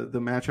the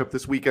matchup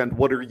this weekend,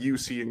 what are you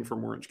seeing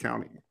from Orange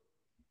County?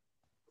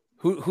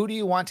 Who do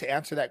you want to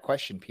answer that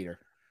question, Peter?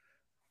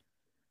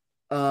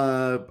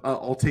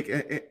 I'll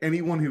take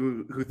anyone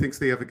who thinks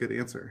they have a good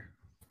answer.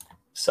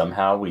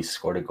 Somehow we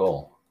scored a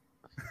goal.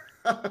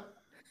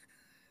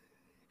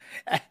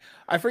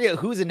 I forget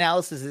whose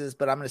analysis it is,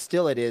 but I'm going to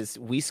steal it. Is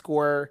we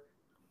score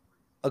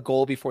a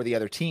goal before the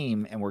other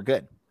team and we're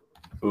good.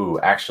 Ooh,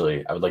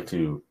 actually, I would like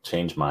to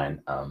change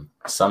mine.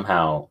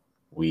 Somehow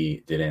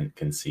we didn't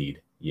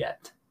concede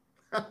yet.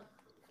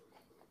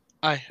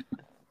 I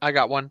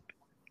got one.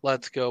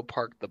 Let's go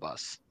park the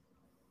bus.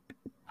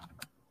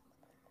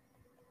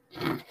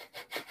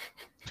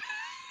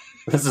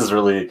 This is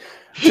really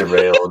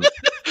derailed.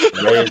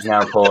 Ray's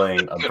now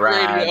pulling a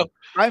Brad. Radio.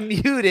 I'm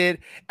muted.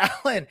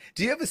 Alan,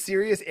 do you have a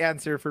serious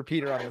answer for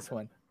Peter on this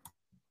one?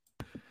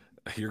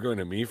 You're going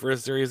to me for a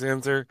serious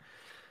answer?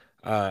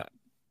 I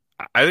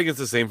think it's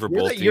the same for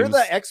both teams. You're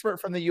the expert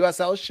from the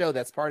USL show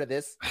that's part of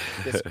this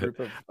group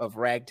of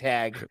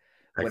ragtag,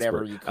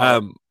 whatever you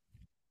call it.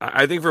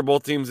 I think for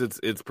both teams,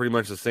 it's pretty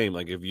much the same.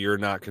 Like if you're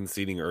not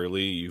conceding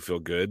early, you feel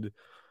good.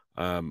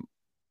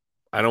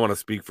 I don't want to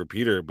speak for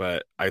Peter,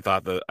 but I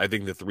think the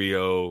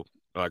 3-0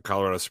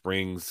 Colorado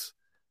Springs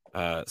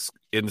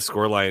in the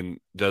scoreline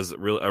does a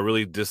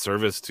really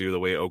disservice to the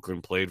way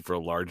Oakland played for a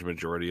large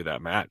majority of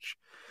that match.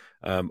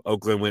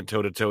 Oakland went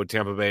toe-to-toe with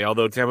Tampa Bay,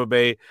 although Tampa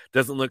Bay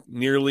doesn't look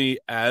nearly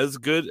as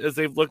good as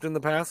they've looked in the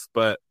past.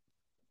 But,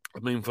 I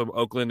mean, from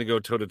Oakland to go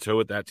toe-to-toe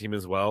with that team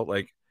as well,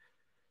 like,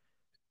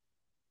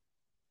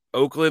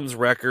 Oakland's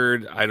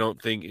record, I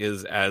don't think,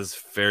 is as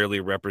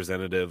fairly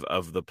representative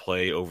of the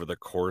play over the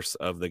course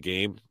of the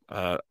game.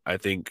 I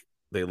think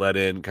they let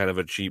in kind of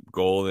a cheap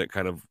goal and it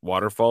kind of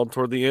waterfalled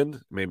toward the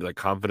end. Maybe like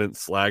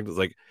confidence slagged. It's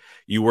like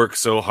you work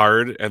so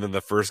hard and then the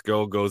first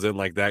goal goes in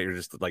like that. You're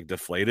just like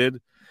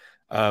deflated.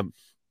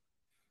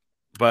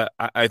 But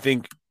I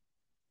think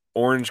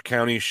Orange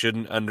County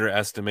shouldn't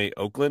underestimate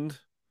Oakland,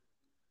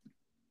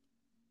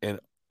 and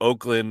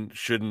Oakland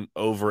shouldn't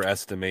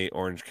overestimate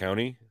Orange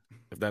County,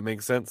 if that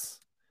makes sense.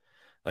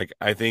 Like,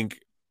 I think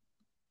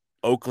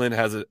Oakland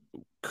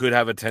could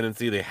have a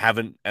tendency. They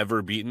haven't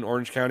ever beaten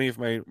Orange County, if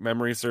my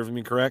memory serves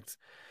me correct.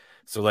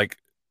 So, like,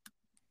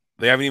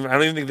 I don't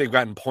even think they've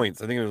gotten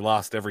points. I think they've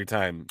lost every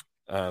time.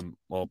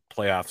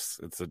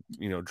 Playoffs, it's a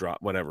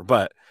drop, whatever.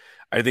 But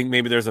I think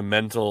maybe there's a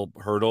mental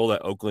hurdle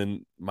that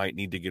Oakland might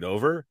need to get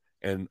over,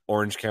 and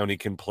Orange County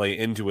can play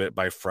into it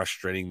by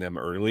frustrating them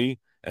early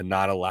and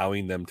not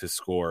allowing them to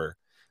score.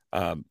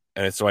 And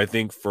so I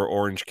think for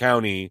Orange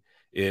County,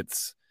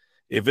 if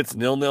it's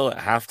 0-0 at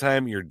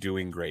halftime, you're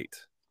doing great.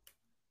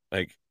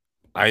 Like,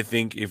 I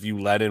think if you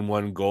let in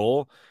one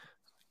goal,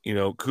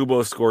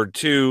 Kubo scored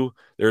 2.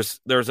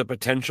 There's a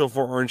potential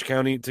for Orange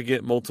County to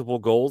get multiple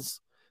goals.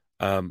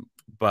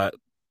 But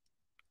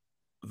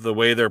the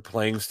way they're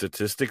playing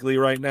statistically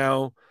right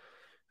now,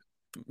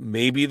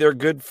 maybe they're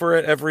good for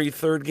it every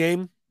third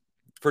game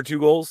for 2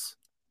 goals.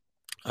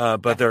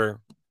 But their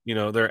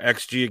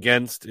XG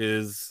against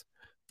is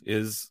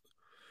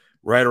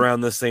right around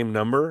the same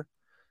number.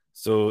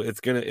 So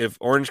if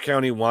Orange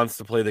County wants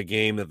to play the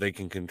game that they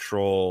can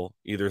control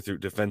either through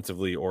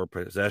defensively or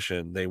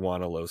possession, they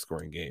want a low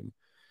scoring game.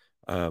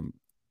 I'm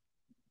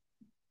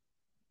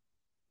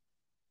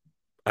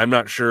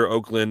not sure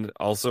Oakland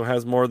also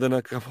has more than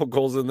a couple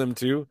goals in them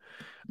too.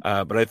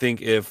 But I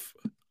think if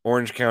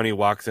Orange County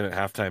walks in at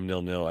halftime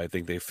 0-0, I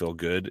think they feel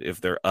good.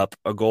 If they're up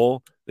a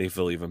goal, they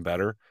feel even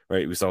better,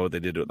 right? We saw what they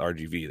did with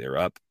RGV. They were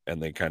up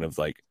and they kind of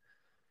I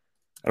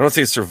don't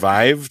say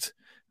survived,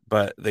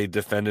 but they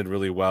defended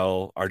really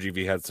well.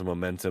 RGV had some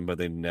momentum, but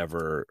they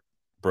never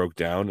broke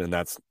down. And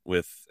that's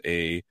with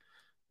a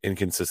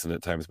inconsistent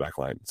at times back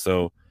line.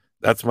 So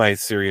that's my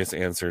serious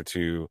answer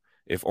to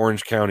if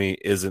Orange County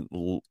isn't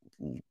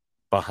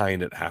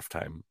behind at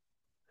halftime,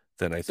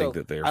 then I think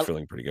that they are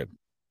feeling pretty good.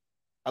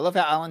 I love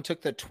how Alan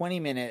took the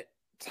 20-minute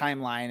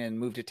timeline and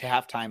moved it to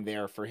halftime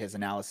there for his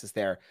analysis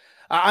there.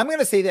 I'm going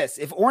to say this.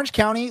 If Orange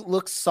County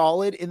looks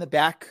solid in the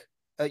back,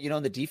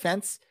 in the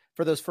defense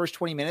for those first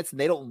 20 minutes, and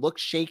they don't look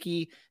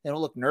shaky, they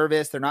don't look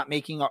nervous, they're not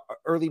making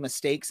early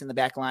mistakes in the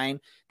back line,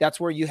 that's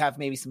where you have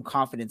maybe some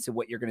confidence in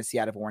what you're going to see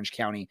out of Orange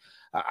County.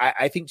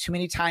 I think too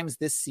many times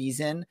this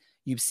season,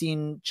 you've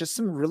seen just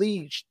some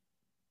really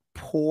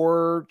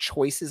poor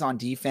choices on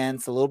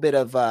defense, a little bit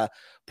of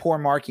poor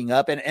marking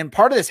up. And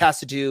part of this has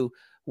to do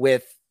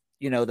with,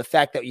 the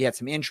fact that you had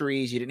some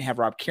injuries. You didn't have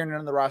Rob Kiernan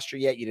on the roster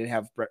yet. You didn't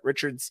have Brett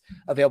Richards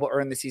available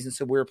early in the season.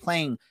 So we were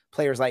playing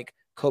players like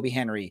Kobe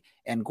Henry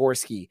and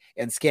Gorski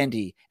and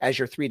Skendi as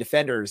your 3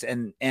 defenders,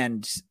 and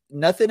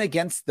nothing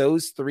against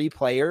those 3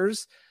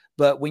 players.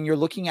 But when you're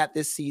looking at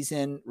this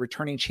season,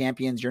 returning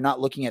champions, you're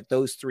not looking at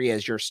those 3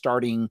 as your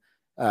starting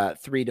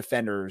 3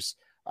 defenders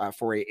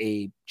for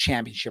a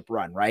championship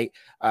run, right?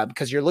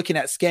 Because you're looking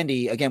at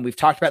Skendi, again, we've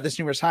talked about this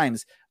numerous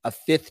times, a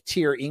 5th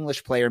tier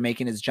English player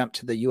making his jump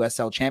to the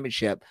USL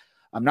championship.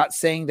 I'm not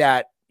saying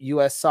that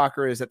US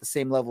soccer is at the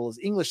same level as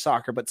English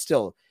soccer, but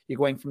still, you're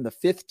going from the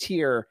 5th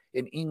tier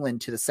in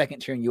England to the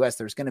 2nd tier in US.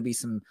 There's going to be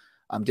some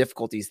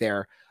difficulties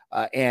there.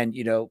 And,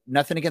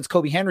 nothing against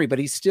Kobe Henry, but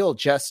he's still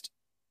just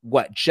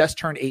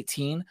turned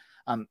 18.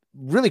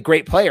 Really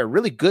great player,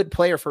 really good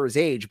player for his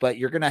age, but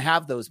you're going to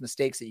have those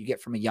mistakes that you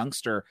get from a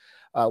youngster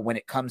when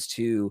it comes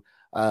to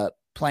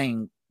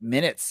playing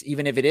minutes,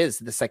 even if it is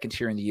the 2nd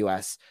tier in the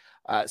US.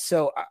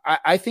 So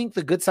I think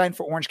the good sign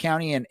for Orange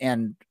County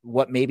and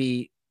what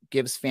maybe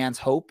gives fans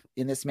hope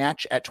in this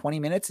match at 20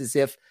 minutes is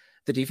if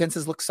the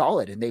defenses look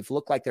solid and they've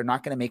looked like they're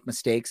not going to make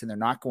mistakes and they're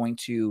not going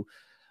to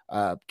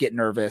get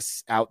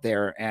nervous out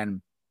there.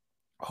 And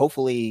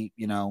hopefully,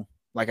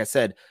 like I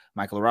said,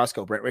 Michael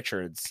Orozco, Brett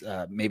Richards,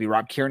 maybe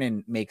Rob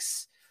Kiernan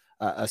makes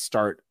a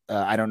start.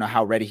 I don't know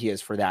how ready he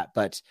is for that,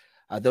 but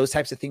those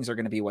types of things are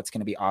going to be what's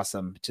going to be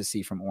awesome to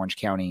see from Orange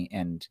County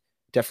and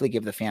definitely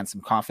give the fans some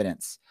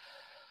confidence.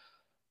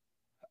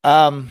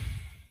 Go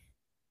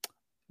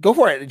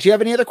for it. Do you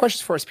have any other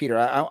questions for us, Peter?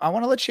 I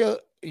want to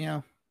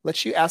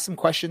let you ask some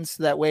questions.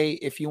 So that way,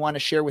 if you want to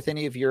share with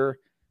any of your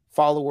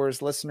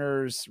followers,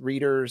 listeners,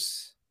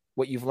 readers,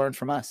 what you've learned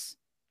from us.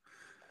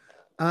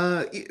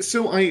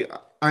 So I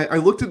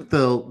looked at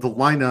the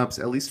lineups,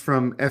 at least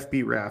from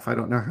FBref. I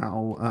don't know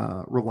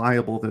how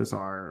reliable those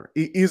are.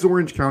 Is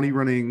Orange County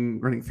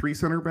running 3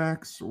 center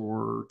backs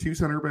or 2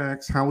 center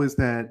backs? How is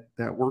that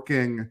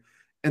working?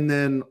 And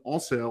then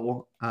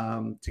also,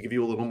 to give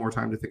you a little more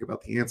time to think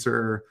about the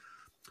answer,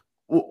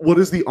 what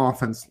does the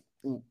offense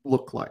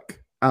look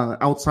like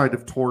outside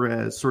of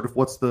Torres? Sort of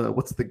what's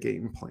the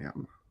game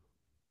plan?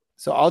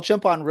 So I'll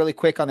jump on really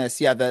quick on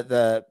this.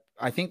 Yeah,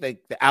 I think the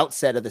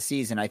outset of the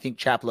season, I think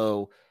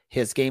Chaplow,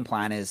 his game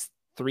plan is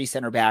 3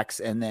 center backs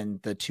and then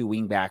the 2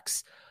 wing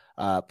backs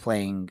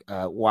playing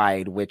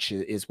wide, which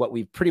is what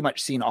we've pretty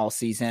much seen all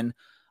season.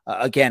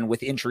 Again,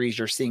 with injuries,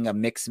 you're seeing a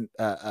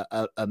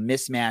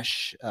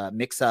mismatch,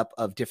 mix up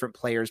of different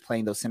players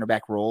playing those center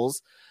back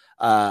roles.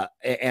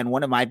 And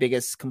one of my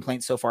biggest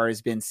complaints so far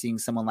has been seeing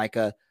someone like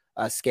a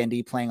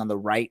Skendi playing on the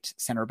right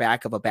center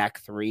back of a back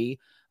three.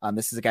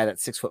 This is a guy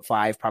that's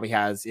 6'5", probably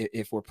has,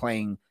 if we're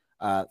playing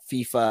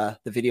FIFA,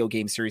 the video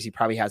game series, he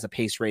probably has a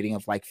pace rating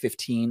of like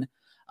 15.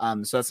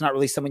 So that's not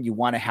really someone you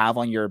want to have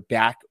on your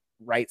back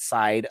right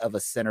side of a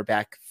center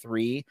back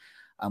three,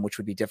 which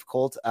would be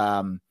difficult.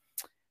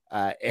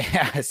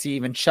 I see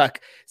even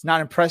Chuck is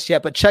not impressed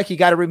yet, but Chuck, you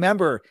got to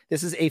remember,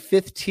 this is a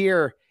 5th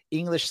tier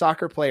English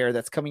soccer player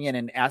that's coming in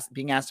and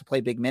being asked to play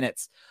big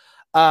minutes.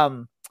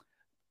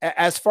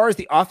 As far as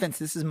the offense,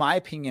 this is my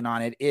opinion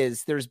on it,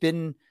 is there's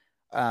been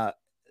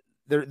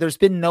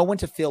no one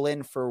to fill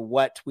in for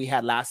what we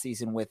had last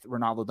season with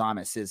Ronaldo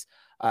Damas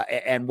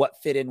and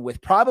what fit in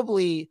with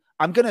probably,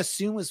 I'm going to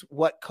assume, is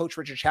what Coach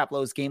Richard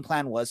Chaplow's game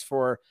plan was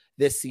for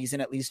this season,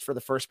 at least for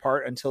the first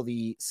part until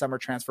the summer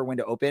transfer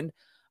window opened,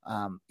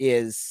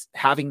 is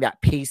having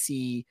that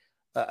pacey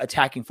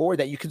attacking forward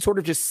that you can sort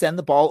of just send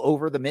the ball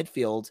over the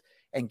midfield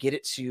and get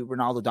it to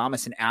Ronaldo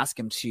Damas and ask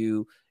him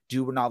to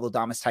do Ronaldo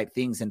Damas type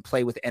things and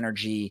play with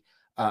energy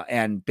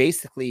and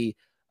basically,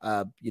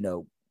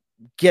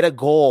 get a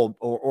goal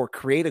or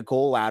create a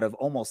goal out of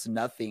almost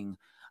nothing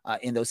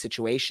in those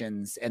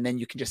situations. And then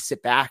you can just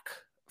sit back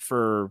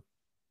for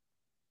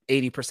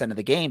 80% of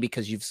the game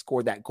because you've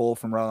scored that goal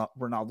from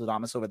Ronaldo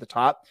Damas over the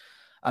top.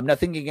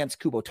 Nothing against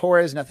Kubo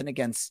Torres, nothing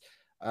against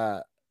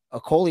Ugo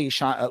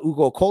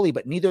Okoli,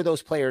 but neither of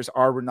those players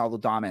are Ronaldo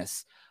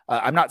Damas.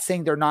 I'm not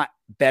saying they're not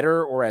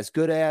better or as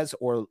good as,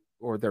 or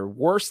they're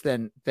worse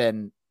than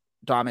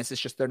Damas.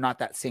 It's just they're not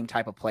that same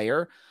type of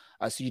player.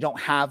 So you don't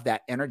have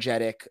that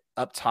energetic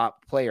up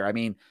top player. I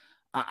mean,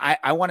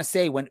 I want to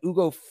say when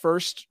Ugo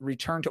first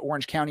returned to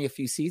Orange County a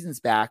few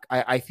seasons back,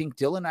 I think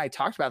Dylan and I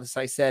talked about this.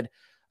 I said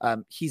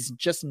he's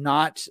just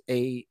not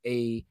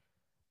a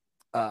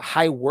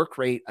high work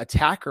rate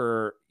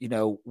attacker,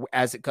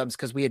 as it comes,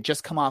 because we had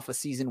just come off a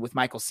season with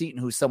Michael Seaton,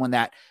 who's someone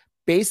that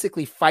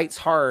basically fights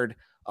hard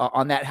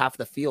on that half of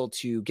the field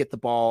to get the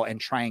ball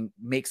and try and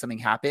make something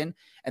happen.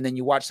 And then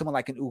you watch someone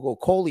like an Ugo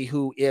Okoli,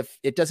 who, if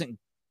it doesn't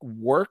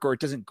work or it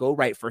doesn't go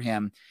right for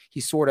him,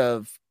 he sort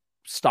of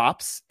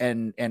stops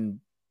and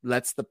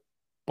lets the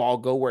ball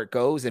go where it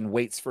goes and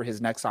waits for his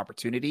next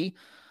opportunity.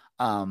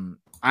 I'm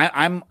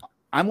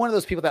one of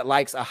those people that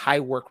likes a high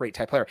work rate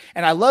type player,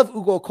 and I love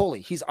Ugo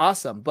Okoli. He's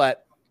awesome,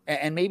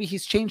 and maybe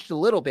he's changed a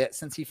little bit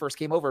since he first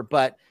came over,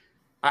 but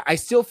I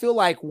still feel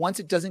like once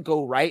it doesn't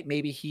go right,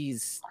 maybe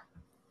he's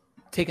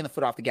taking the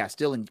foot off the gas.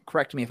 Dylan,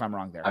 correct me if I'm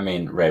wrong there. I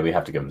mean, Ray, we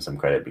have to give him some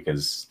credit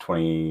because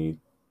 2020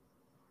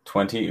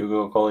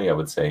 Ugo Okoli, I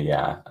would say,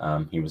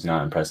 yeah, he was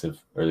not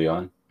impressive early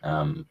on.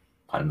 Kind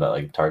of that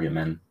like target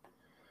man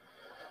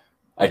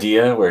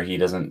idea where he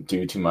doesn't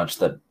do too much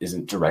that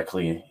isn't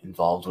directly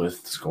involved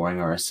with scoring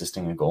or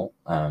assisting a goal.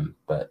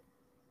 But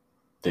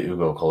the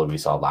Ugo Okoli we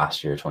saw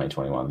last year,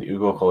 2021, the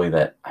Ugo Okoli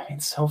that, I mean,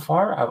 so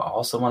far, I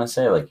also want to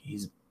say, like,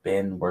 he's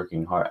been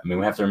working hard. I mean,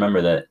 we have to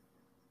remember that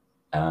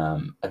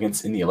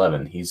against Indy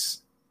 11,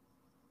 he's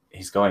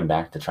going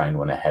back to try and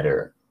win a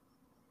header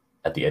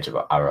at the edge of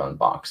our own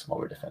box while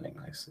we're defending.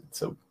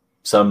 So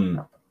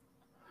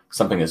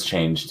something has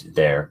changed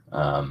there.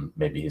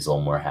 Maybe he's a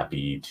little more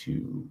happy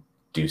to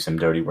do some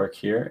dirty work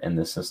here in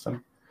this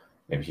system.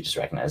 Maybe he just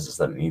recognizes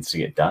that it needs to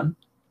get done,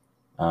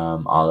 a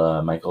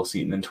la Michael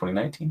Seaton in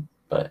 2019.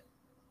 But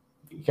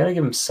you got to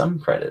give him some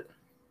credit.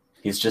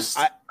 He's just,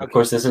 of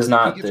course, this is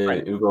not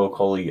the Ugo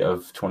Okoli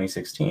of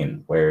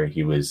 2016, where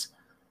he was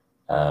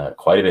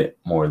quite a bit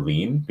more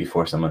lean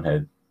before someone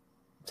had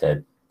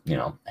said,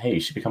 hey, you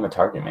should become a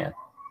target man.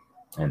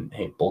 And,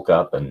 hey, bulk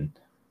up and,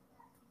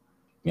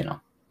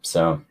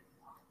 so,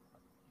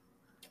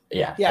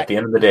 yeah, at the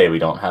end of the day, we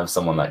don't have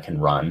someone that can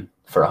run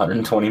for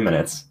 120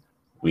 minutes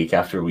week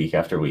after week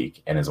after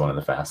week and is one of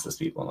the fastest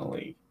people in the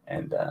league.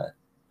 And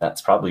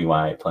that's probably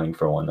why playing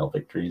for 1-0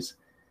 victories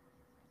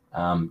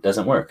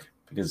doesn't work.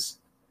 Because,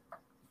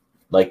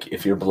 like,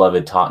 if your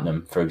beloved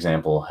Tottenham, for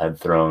example, had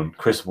thrown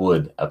Chris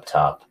Wood up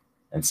top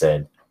and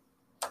said,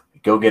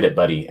 go get it,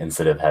 buddy,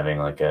 instead of having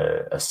like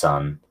a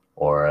Son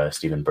or a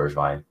Steven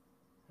Bergwijn,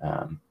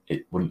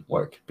 it wouldn't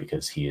work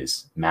because he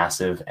is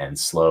massive and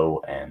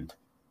slow and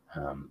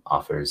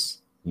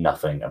offers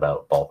nothing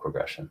about ball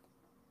progression.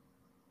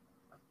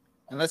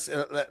 And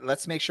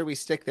let's make sure we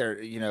stick there.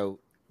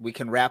 We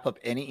can wrap up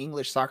any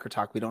English soccer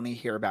talk. We don't need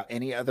to hear about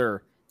any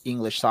other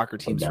English soccer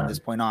teams from this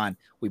point on.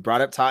 We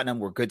brought up Tottenham.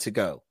 We're good to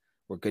go.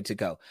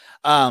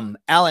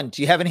 Alan,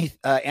 do you have any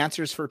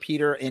answers for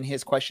Peter in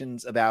his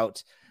questions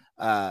about,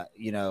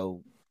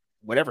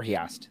 whatever he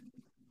asked?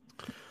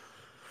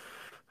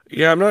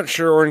 Yeah, I'm not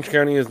sure Orange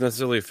County has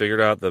necessarily figured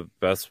out the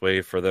best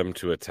way for them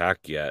to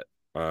attack yet.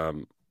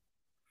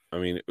 I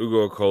mean,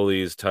 Ugo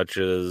Okoli's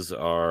touches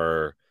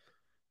are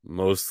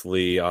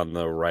mostly on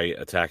the right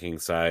attacking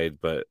side,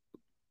 but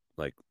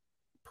like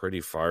pretty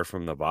far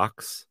from the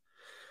box.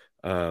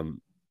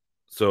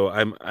 So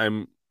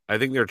I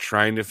think they're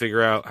trying to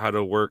figure out how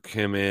to work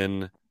him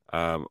in.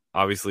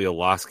 Obviously,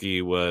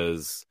 Olaski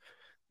was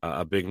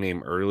a big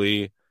name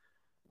early.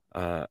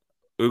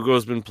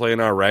 Ugo's been playing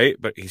all right,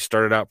 but he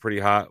started out pretty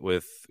hot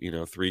with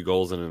 3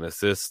 goals and an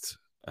assist,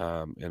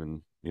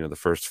 and the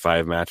first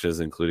 5 matches,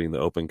 including the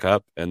Open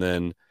Cup, and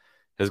then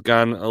has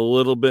gone a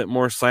little bit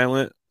more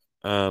silent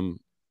over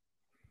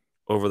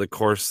the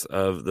course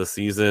of the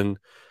season.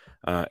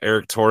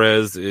 Eric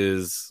Torres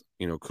is,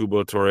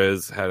 Kubo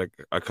Torres had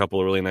a couple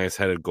of really nice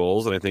headed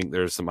goals, and I think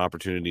there's some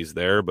opportunities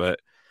there, but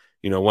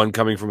one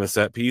coming from a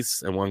set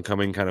piece and one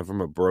coming kind of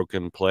from a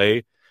broken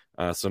play.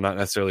 So not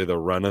necessarily the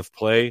run of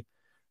play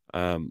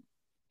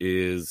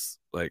is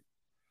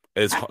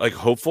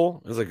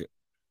hopeful. It's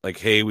like,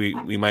 hey,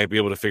 we might be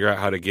able to figure out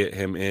how to get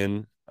him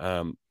in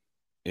a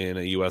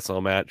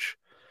USL match.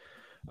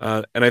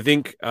 And I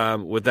think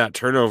with that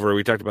turnover,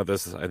 we talked about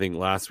this, I think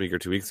last week or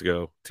 2 weeks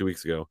ago,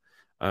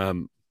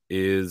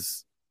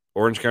 is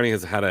Orange County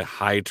has had a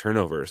high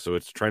turnover. So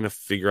it's trying to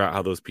figure out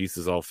how those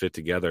pieces all fit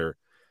together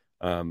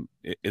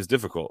is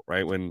difficult,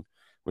 right? When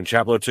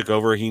Chaplow took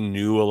over, he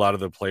knew a lot of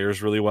the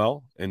players really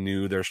well and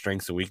knew their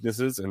strengths and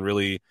weaknesses and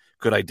really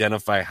could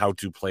identify how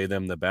to play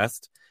them the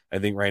best. I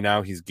think right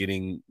now he's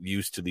getting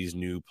used to these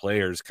new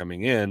players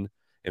coming in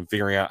and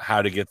figuring out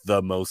how to get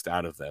the most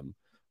out of them.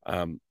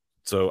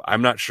 So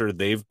I'm not sure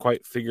they've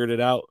quite figured it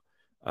out.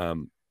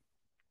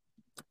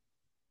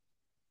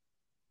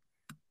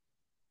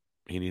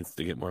 He needs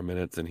to get more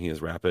minutes and he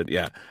is rapid.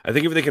 Yeah. I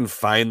think if they can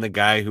find the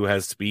guy who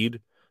has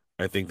speed,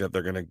 I think that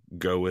they're going to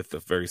go with a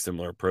very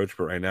similar approach.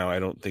 But right now, I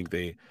don't think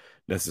they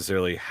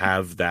necessarily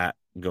have that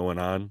going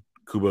on.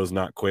 Kubo's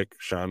not quick.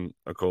 Sean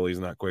Okoli's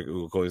not quick.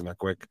 Ugo Okoli's not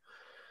quick.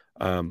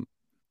 So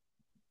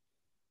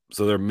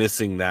they're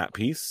missing that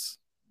piece.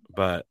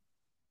 But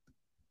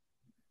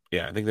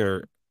yeah, I think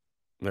they're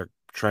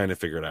trying to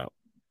figure it out.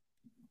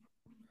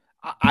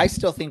 I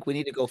still think we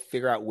need to go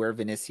figure out where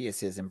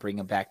Vinicius is and bring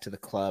him back to the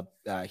club.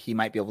 He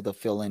might be able to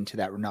fill into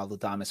that Ronaldo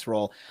Damas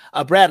role.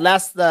 Brad,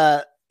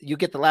 you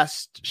get the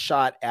last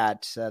shot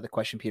at the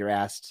question Peter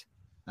asked.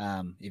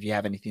 If you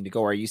have anything to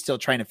go, are you still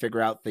trying to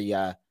figure out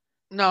the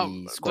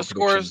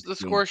the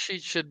score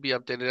sheet should be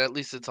updated. At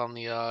least it's on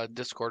the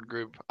Discord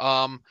group.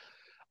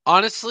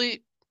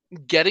 Honestly,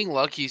 getting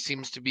lucky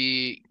seems to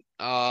be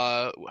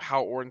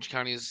how Orange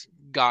County's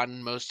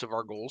gotten most of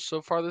our goals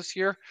so far this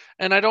year.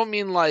 And I don't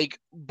mean like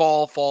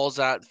ball falls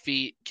at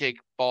feet, kick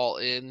ball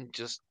in,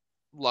 just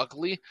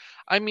luckily.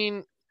 I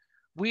mean,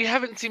 we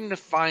haven't seemed to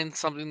find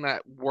something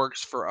that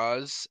works for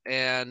us.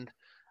 And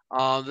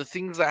the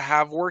things that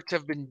have worked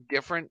have been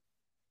different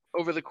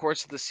over the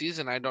course of the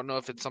season. I don't know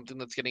if it's something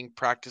that's getting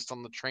practiced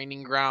on the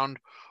training ground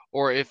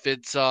or if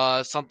it's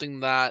something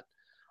that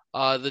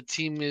the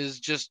team has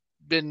just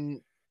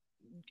been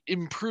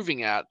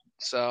improving at.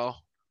 So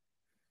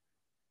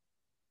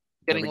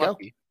getting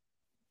lucky.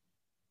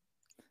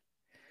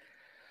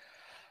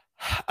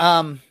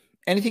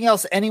 Anything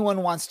else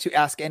anyone wants to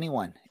ask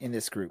anyone in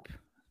this group?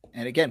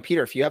 And again,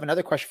 Peter, if you have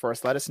another question for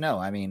us, let us know.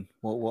 I mean,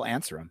 we'll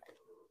answer them.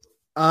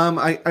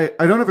 I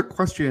don't have a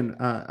question.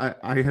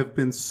 I have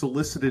been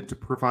solicited to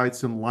provide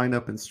some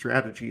lineup and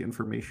strategy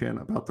information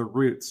about the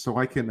Roots, so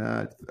I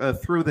can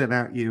throw that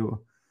at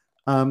you.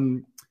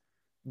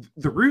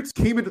 The Roots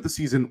came into the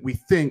season, we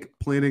think,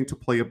 planning to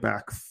play a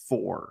back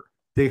 4.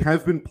 They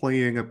have been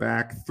playing a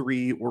back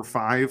 3 or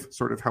 5,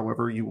 sort of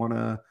however you want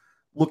to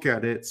look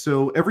at it.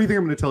 So everything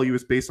I'm going to tell you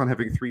is based on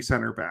having 3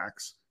 center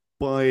backs,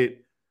 but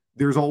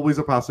there's always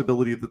a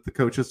possibility that the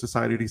coach has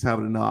decided he's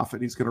having enough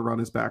and he's going to run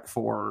his back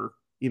 4,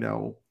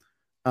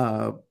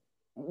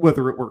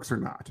 whether it works or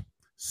not.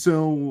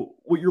 So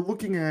what you're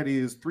looking at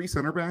is 3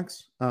 center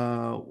backs.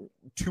 2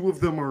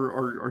 of them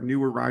are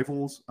new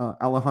arrivals.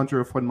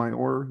 Alejandro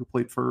Fuenmayor, who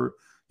played for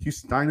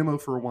Houston Dynamo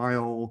for a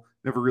while,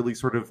 never really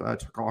sort of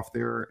took off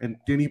there. And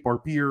Danny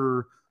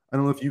Barbier, I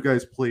don't know if you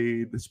guys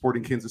played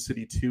Sporting Kansas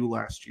City 2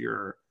 last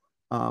year,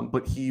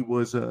 but he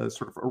was a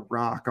sort of a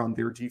rock on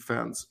their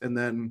defense. And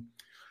then,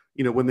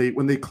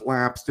 when they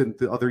collapsed and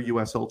the other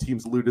USL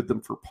teams looted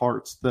them for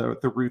parts,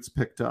 the Roots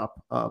picked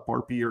up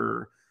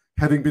Barbier,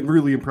 having been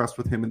really impressed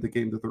with him in the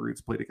game that the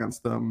Roots played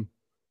against them.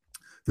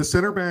 The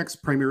center backs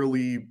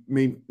primarily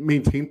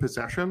maintain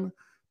possession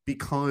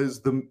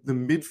because the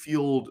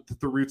midfield that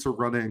the Roots are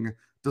running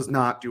does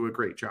not do a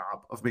great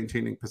job of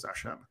maintaining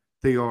possession.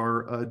 They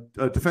are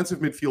a defensive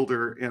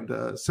midfielder and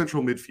a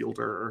central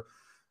midfielder.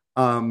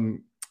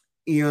 And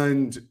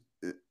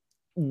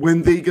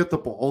when they get the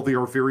ball, they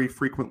are very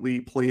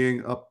frequently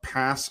playing a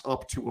pass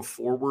up to a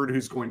forward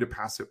who's going to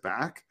pass it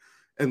back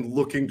and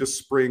looking to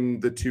spring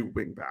the 2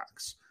 wing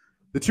backs.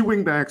 The 2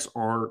 wing backs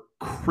are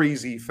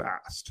crazy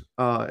fast.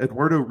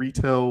 Eduardo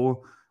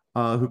Rito,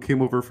 who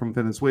came over from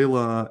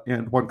Venezuela,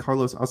 and Juan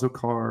Carlos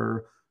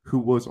Azocar, who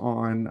was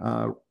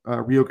on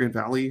Rio Grande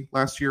Valley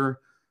last year.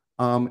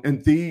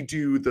 And they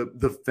do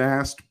the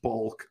vast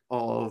bulk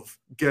of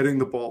getting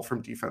the ball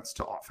from defense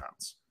to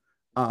offense.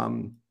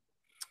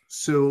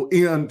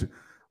 And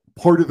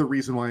part of the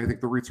reason why I think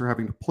the Roots are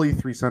having to play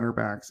 3 center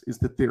backs is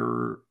that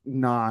they're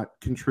not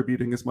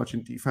contributing as much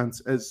in defense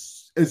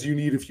as you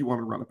need if you want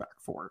to run a back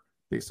 4,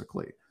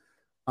 basically.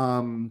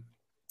 And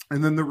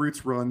then the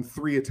Roots run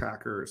 3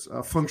 attackers,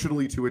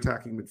 functionally 2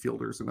 attacking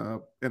midfielders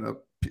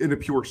and a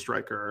pure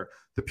striker.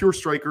 The pure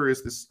striker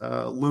is this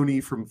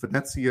loanee from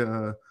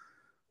Venezia,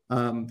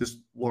 this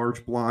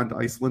large blonde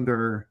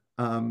Icelander.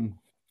 And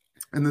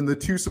then the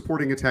two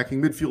supporting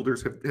attacking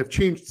midfielders have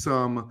changed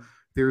some.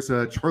 There's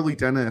Charlie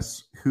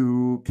Dennis,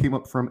 who came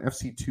up from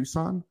FC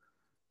Tucson.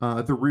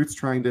 The Roots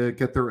trying to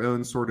get their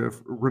own sort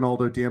of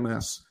Ronaldo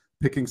Damas,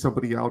 picking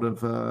somebody out of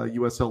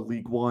USL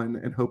League One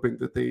and hoping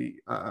that they,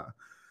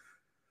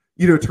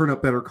 turn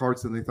up better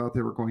cards than they thought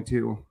they were going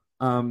to.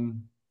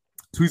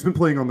 So he's been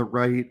playing on the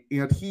right,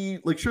 and he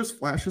shows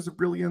flashes of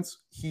brilliance.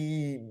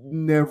 He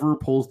never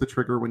pulls the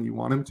trigger when you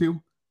want him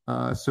to.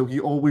 So he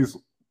always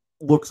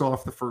looks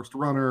off the first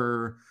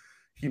runner.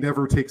 He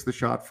never takes the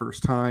shot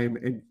first time,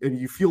 and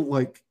you feel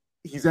like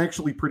he's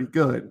actually pretty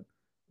good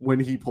when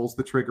he pulls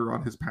the trigger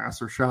on his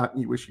pass or shot,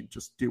 and you wish he'd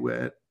just do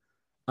it.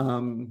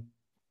 And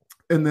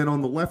then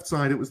on the left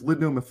side, it was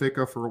Lindno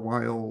Mafika for a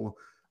while.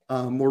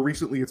 More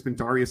recently, it's been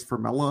Darius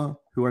Vermella,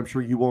 who I'm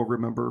sure you all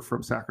remember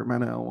from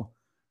Sacramento.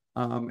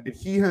 And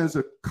he has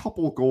a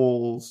couple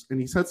goals, and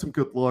he's had some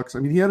good looks. I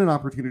mean, he had an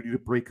opportunity to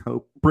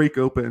break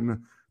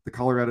open the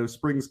Colorado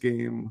Springs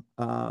game,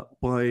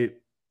 but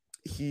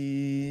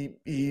he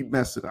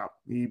messed it up.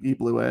 He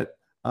blew it.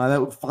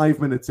 That was 5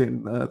 minutes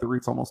in. The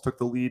Roots almost took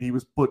the lead. He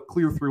was put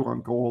clear through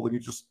on goal, and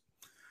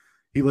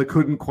he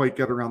couldn't quite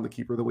get around the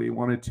keeper the way he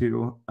wanted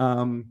to.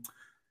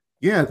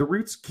 The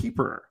Roots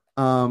keeper.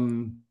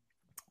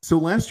 So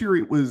last year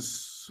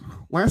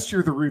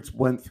the Roots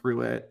went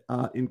through it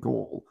in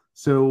goal.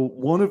 So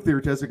one of their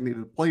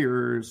designated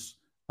players,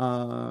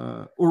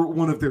 their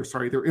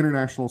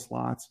international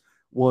slots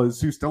was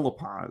Zeus Dela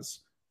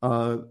Paz,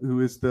 who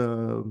is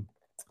the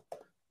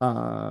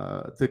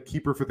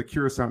keeper for the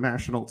Curacao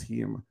national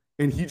team,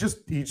 and he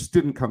just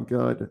didn't come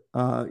good.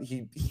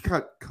 He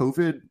got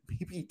COVID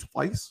maybe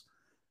twice,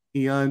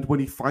 and when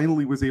he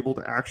finally was able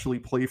to actually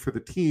play for the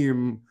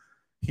team,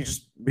 he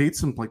just made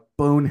some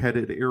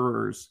boneheaded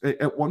errors.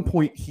 At one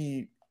point,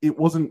 it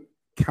wasn't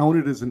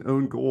counted as an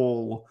own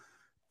goal,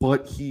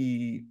 but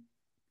he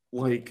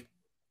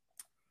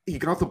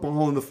got the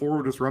ball and the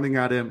forward was running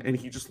at him, and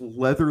he just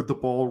leathered the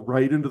ball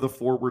right into the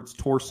forward's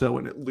torso,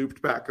 and it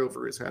looped back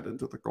over his head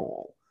into the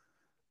goal.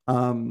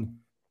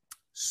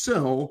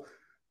 So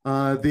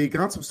they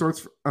got some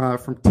starts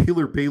from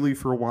Taylor Bailey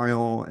for a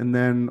while, and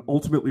then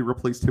ultimately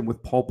replaced him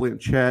with Paul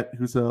Blanchette,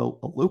 who's a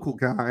local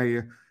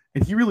guy,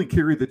 and he really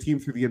carried the team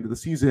through the end of the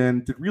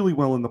season, did really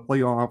well in the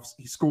playoffs.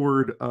 He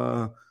scored,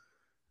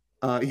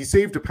 he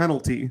saved a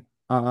penalty,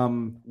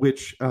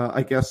 which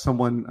I guess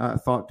someone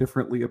thought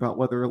differently about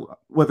whether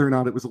or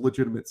not it was a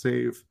legitimate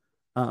save.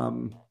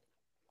 I'm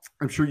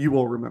sure you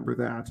all remember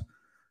that.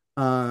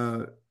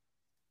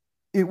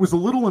 It was a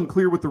little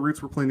unclear what the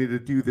Roots were planning to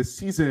do this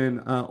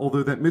season,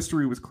 although that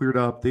mystery was cleared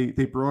up. They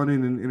brought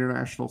in an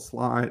international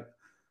slot,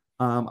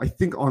 I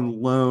think on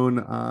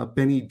loan,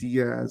 Benny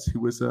Diaz,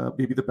 who was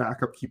maybe the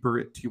backup keeper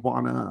at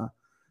Tijuana.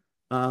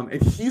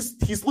 And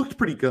he's looked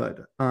pretty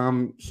good.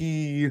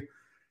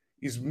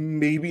 He's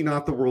maybe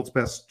not the world's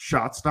best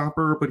shot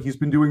stopper, but he's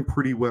been doing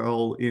pretty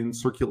well in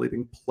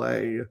circulating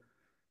play.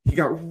 He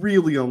got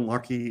really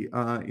unlucky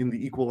in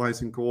the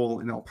equalizing goal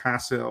in El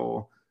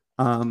Paso,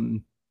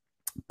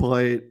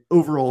 but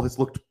overall has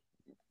looked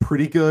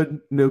pretty good.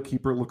 No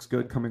keeper looks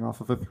good coming off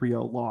of a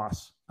 3-0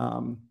 loss.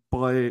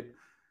 But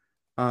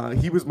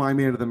he was my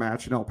man of the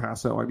match in El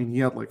Paso. I mean, he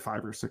had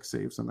 5 or 6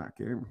 saves in that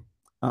game.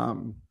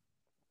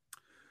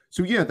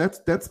 So yeah,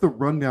 that's the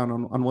rundown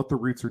on what the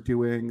Roots are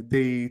doing.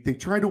 They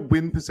try to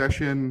win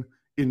possession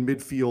in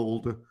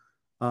midfield,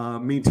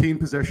 maintain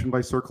possession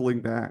by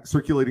circulating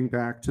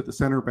back to the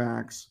center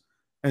backs,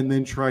 and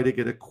then try to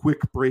get a quick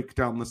break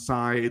down the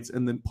sides,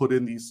 and then put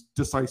in these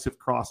decisive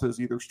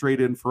crosses, either straight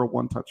in for a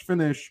one-touch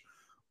finish,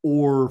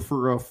 or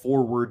for a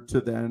forward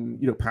to then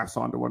pass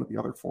on to one of the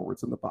other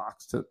forwards in the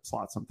box to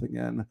slot something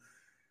in.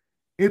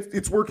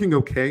 It's working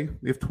okay.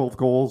 They have 12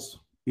 goals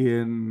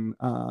in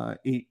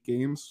 8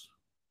 games.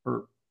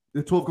 Or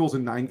 12 goals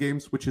in 9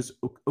 games, which is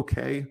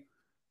okay.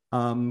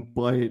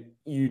 But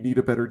you need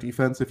a better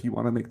defense if you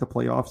want to make the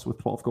playoffs with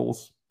 12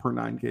 goals per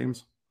 9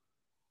 games.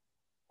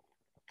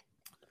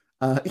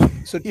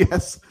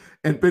 Yes.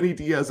 And Benny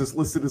Diaz is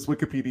listed as on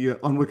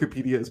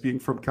Wikipedia as being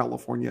from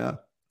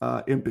California,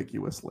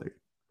 ambiguously.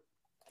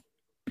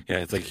 Yeah,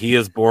 it's he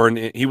was born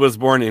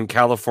in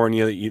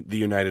California, the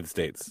United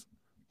States.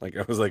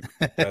 I was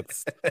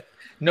that's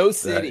no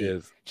city. That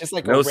is, just no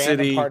a random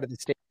city part of the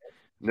state.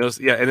 No,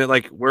 yeah, and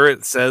it where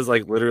it says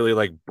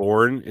literally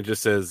born, it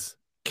just says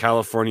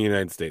California,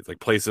 United States,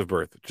 place of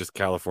birth, just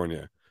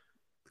California.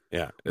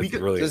 Yeah, it's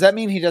really. Does that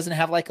mean he doesn't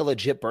have a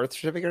legit birth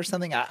certificate or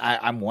something?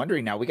 I'm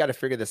wondering now. We got to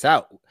figure this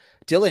out.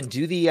 Dylan,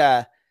 do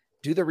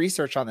the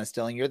research on this.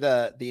 Dylan, you're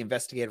the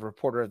investigative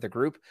reporter of the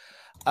group.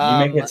 You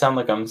make it sound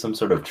like I'm some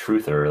sort of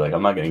truther.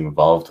 I'm not getting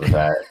involved with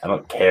that. I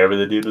don't care where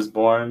the dude was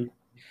born.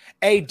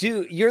 Hey,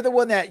 dude, you're the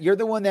one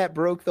that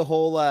broke the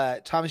whole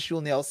Thomas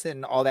Jewell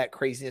Nelson, all that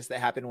craziness that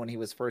happened when he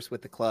was first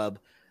with the club.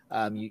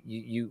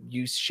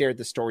 You shared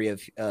the story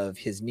of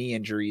his knee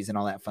injuries and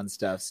all that fun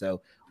stuff.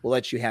 So we'll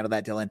let you handle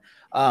that, Dylan.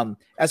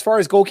 As far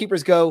as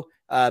goalkeepers go,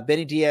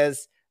 Benny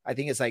Diaz, I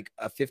think, is like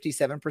a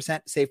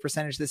 57% save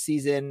percentage this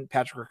season.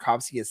 Patrick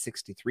Rakowski is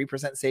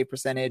 63% save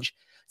percentage.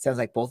 Sounds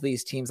like both of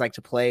these teams like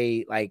to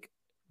play like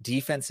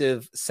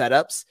defensive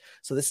setups.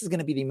 So this is going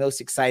to be the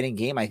most exciting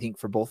game, I think,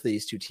 for both of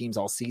these two teams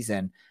all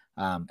season.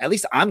 At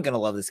least I'm going to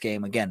love this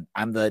game. Again,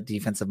 I'm the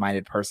defensive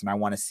minded person. I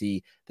want to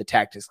see the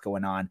tactics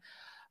going on.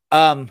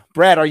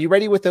 Brad, are you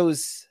ready with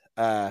those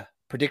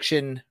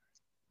prediction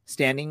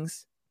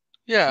standings?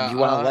 Yeah. You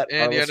want to let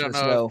Andy, our I don't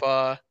listeners know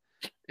know?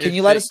 Can if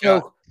you let it us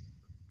know?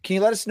 Can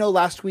you let us know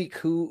last week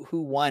who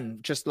won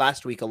just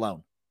last week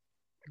alone?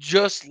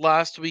 Just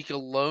last week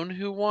alone,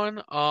 who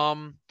won?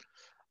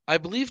 I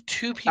believe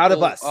two people Out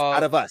of us.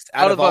 Out of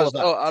all of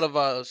us. Oh, out of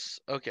us.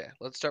 Okay,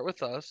 let's start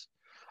with us.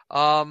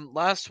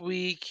 Last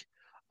week,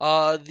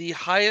 the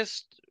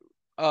highest.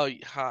 Oh,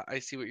 I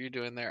see what you're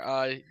doing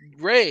there.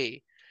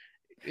 Ray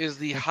is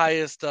the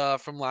highest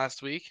from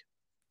last week.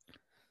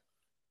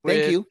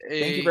 Thank you.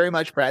 Thank you very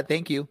much, Brad.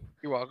 Thank you.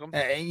 You're welcome.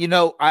 You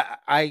know,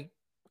 I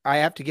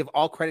have to give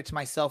all credit to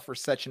myself for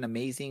such an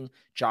amazing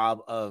job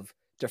of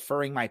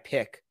deferring my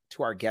pick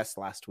to our guests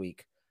last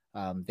week.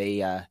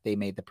 They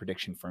made the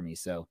prediction for me.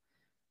 So,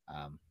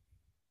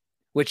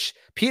 which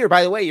Peter,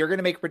 by the way, you're going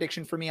to make a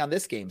prediction for me on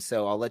this game.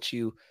 So I'll let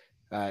you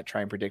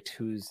try and predict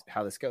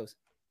how this goes.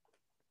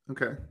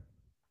 Okay.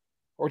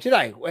 Or did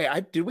I? Wait,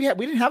 we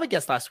didn't have a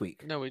guest last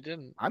week. No, we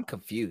didn't. I'm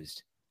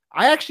confused.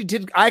 I actually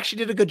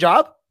did a good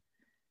job.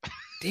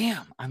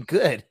 Damn, I'm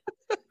good.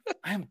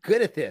 I'm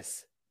good at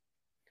this.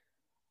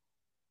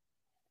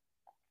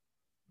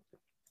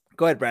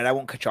 Go ahead, Brad. I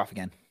won't cut you off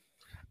again.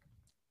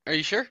 Are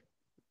you sure?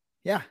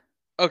 Yeah.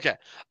 Okay.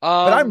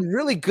 But I'm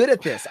really good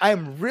at this.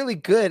 I'm really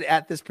good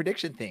at this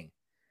prediction thing.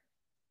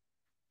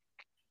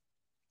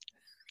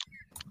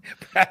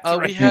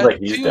 We had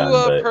two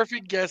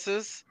perfect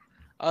guesses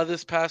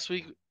this past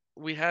week.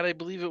 We had, I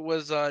believe it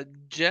was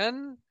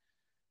Jen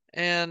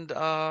and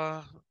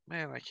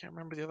man, I can't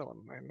remember the other one.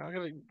 I'm not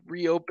gonna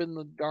reopen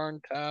the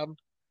darn tab.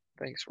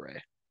 Thanks,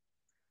 Ray.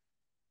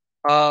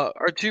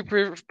 Our two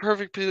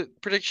perfect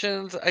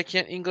predictions, I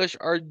can't English,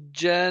 are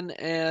Jen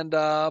and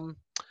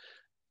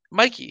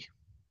Mikey.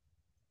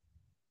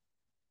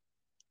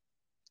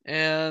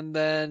 And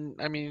then,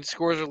 I mean,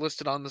 scores are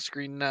listed on the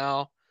screen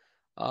now.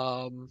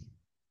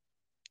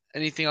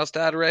 Anything else to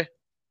add, Ray?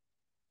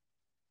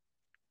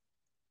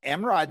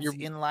 Emrod's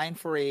in line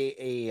for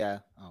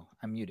oh,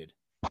 I'm muted.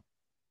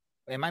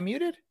 Am I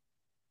muted?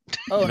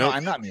 Oh, no,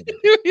 I'm not muted.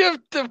 You have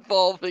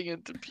devolving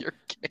into pure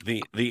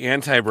chaos. The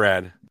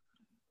anti-Brad.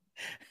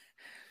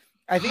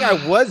 I think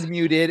I was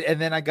muted and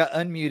then I got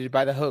unmuted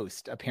by the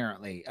host,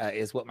 apparently,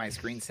 is what my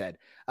screen said.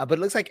 But it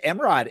looks like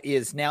Emrod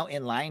is now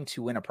in line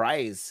to win a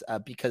prize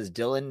because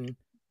Dylan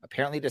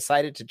apparently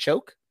decided to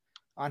choke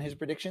on his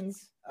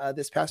predictions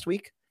this past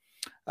week.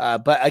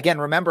 But again,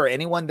 remember,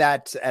 anyone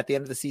that at the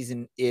end of the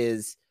season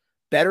is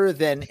better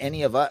than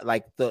any of us,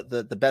 like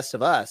the best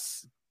of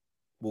us,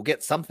 will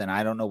get something.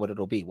 I don't know what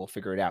it'll be. We'll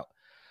figure it out.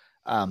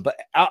 But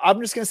I'm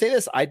just going to say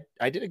this.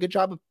 I did a good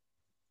job of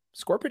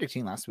score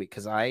predicting last week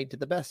because I did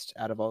the best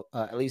out of all,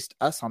 at least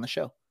us on the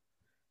show.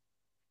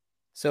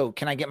 So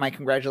can I get my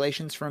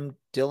congratulations from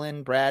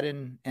Dylan, Brad,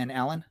 and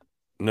Alan?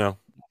 No.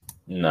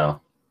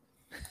 Come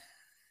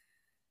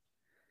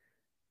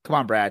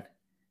on, Brad.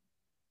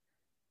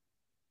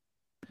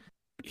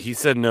 He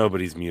said no,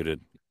 but he's muted.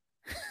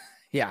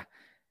 Yeah.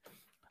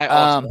 I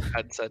also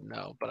had said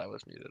no, but I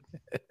was muted.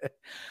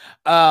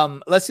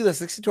 Let's do this.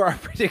 Let's get to our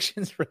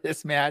predictions for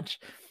this match.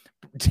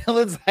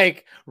 Dylan's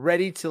like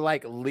ready to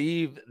like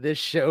leave this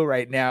show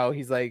right now.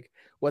 He's like,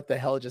 what the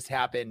hell just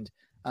happened?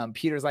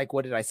 Peter's like,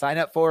 what did I sign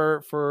up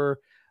for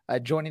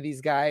joining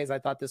these guys? I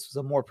thought this was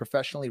a more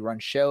professionally run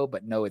show,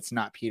 but no, it's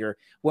not, Peter.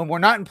 When we're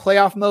not in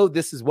playoff mode,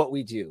 this is what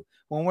we do.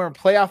 When we're in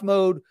playoff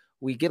mode,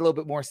 we get a little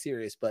bit more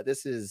serious, but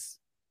this is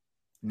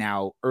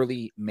now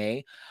early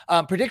May.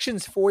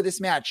 Predictions for this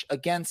match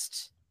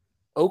against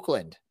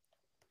Oakland.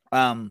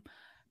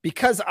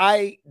 Because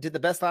I did the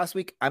best last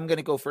week, I'm going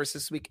to go first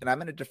this week, and I'm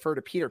going to defer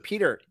to Peter.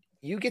 Peter,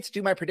 you get to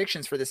do my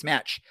predictions for this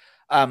match.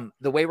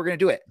 The way we're going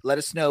to do it, let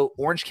us know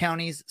Orange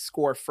County's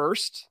score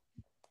first,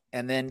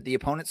 and then the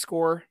opponent's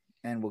score,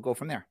 and we'll go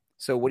from there.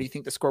 So what do you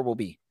think the score will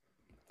be?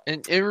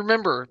 And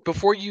remember,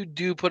 before you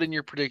do put in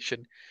your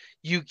prediction,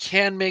 you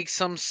can make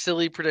some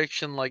silly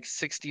prediction like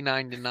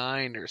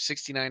 69-9 or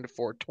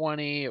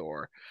 69-420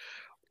 or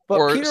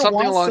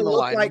something along the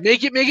line. Like,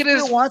 make it Peter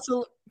as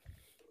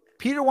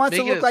Peter wants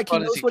to look like he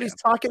knows what he's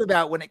talking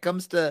about when it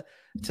comes to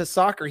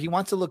soccer. He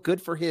wants to look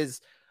good for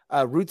his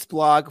Roots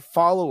blog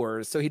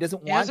followers, so he doesn't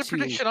want to. He has a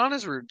prediction on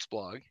his Roots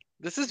blog.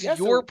 This is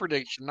your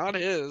prediction, not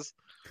his.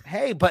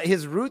 Hey, but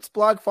his Roots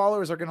blog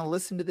followers are going to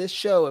listen to this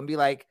show and be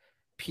like,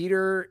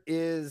 Peter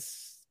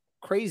is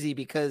crazy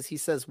because he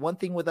says one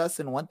thing with us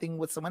and one thing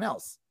with someone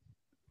else.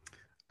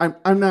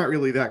 I'm not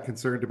really that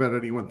concerned about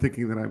anyone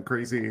thinking that I'm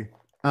crazy.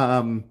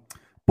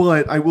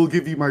 But I will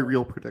give you my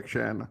real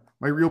prediction.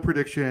 My real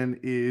prediction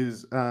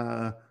is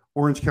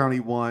Orange County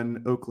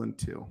 1, Oakland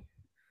 2.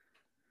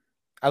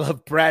 I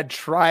love Brad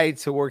tried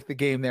to work the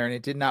game there and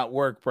it did not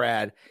work,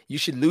 Brad. You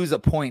should lose a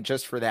point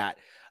just for that.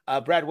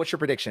 Brad, what's your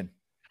prediction?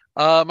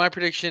 My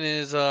prediction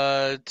is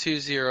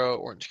 2-0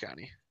 Orange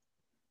County.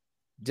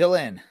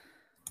 Dylan.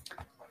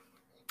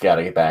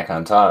 Gotta get back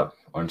on top.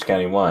 Orange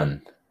County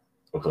 1.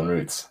 Oakland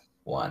Roots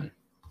 1.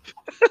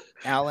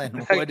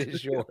 Alan, what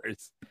is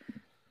yours?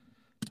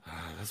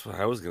 That's what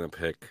I was gonna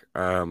pick.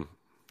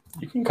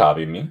 You can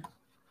copy me.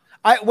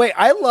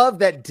 I love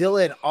that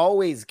Dylan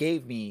always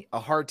gave me a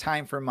hard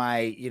time for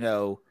my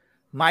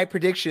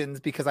predictions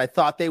because I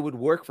thought they would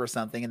work for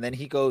something, and then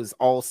he goes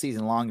all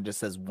season long and just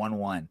says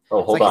 1-1.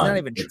 Oh, hold like on. He's not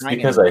even it's trying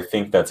because anymore. I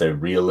think that's a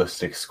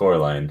realistic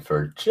scoreline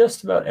for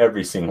just about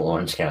every single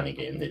Orange County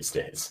game these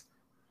days.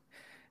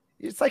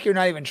 It's like you're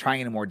not even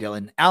trying anymore,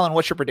 Dylan. Alan,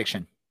 what's your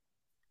prediction?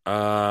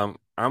 I'm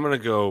gonna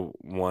go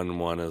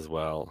 1-1 as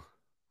well.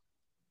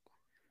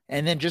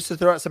 And then just to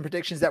throw out some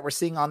predictions that we're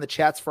seeing on the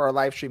chats for our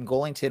live stream,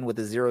 Gollington with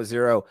a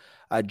 0-0,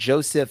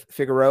 Joseph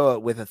Figueroa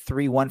with a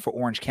 3-1 for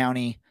Orange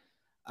County.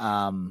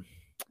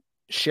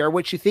 Share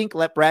what you think.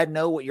 Let Brad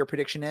know what your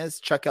prediction is.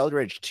 Chuck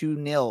Eldridge,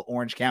 2-0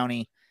 Orange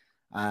County.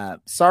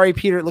 Sorry,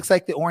 Peter. It looks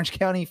like the Orange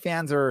County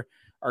fans are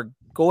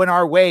going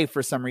our way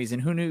for some reason.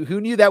 Who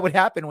knew that would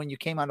happen when you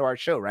came onto our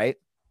show, right?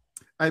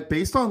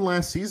 Based on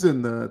last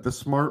season, the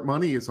smart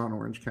money is on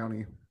Orange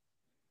County.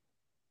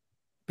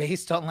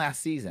 Based on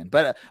last season.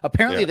 But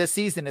apparently this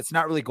season, it's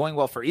not really going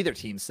well for either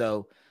team.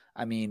 So,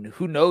 I mean,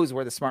 who knows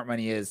where the smart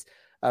money is?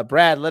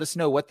 Brad, let us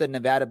know what the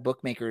Nevada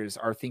bookmakers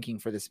are thinking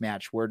for this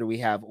match. Where do we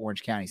have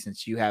Orange County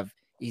since you have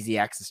easy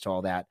access to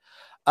all that?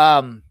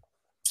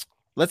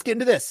 Let's get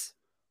into this.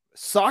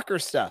 Soccer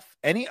stuff.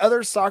 Any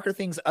other soccer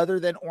things other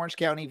than Orange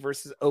County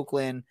versus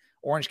Oakland,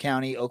 Orange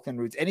County, Oakland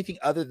Roots, anything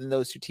other than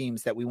those two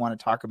teams that we want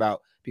to talk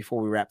about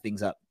before we wrap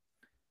things up?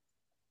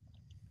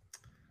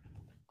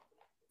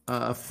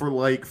 For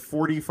like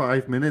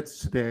 45 minutes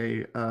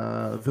today,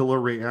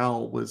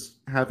 Villarreal was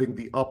having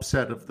the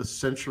upset of the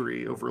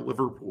century over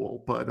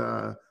Liverpool, but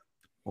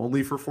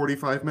only for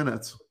 45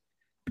 minutes.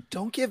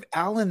 Don't give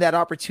Alan that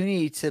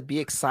opportunity to be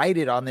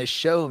excited on this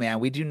show, man.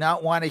 We do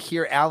not want to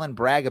hear Alan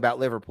brag about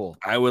Liverpool.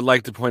 I would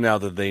like to point out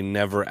that they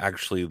never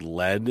actually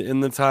led in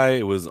the tie.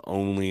 It was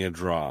only a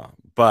draw,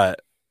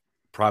 but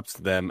props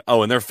to them.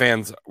 Oh, and their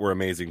fans were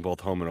amazing, both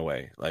home and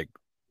away. Like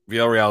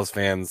Villarreal's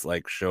fans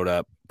showed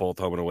up both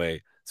home and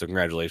away. So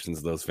congratulations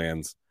to those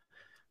fans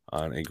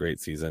on a great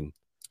season.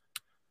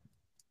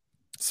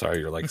 Sorry,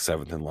 you're like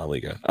 7th in La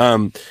Liga.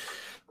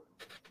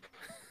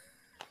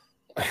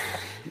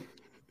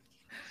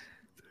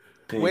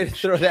 Way to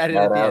throw that in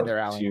at the end there,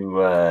 Alan.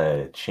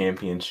 To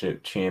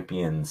championship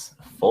champions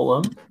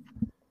Fulham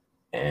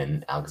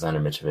and Alexander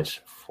Mitrovic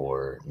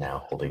for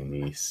now holding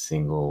the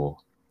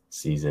single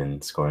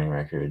season scoring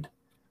record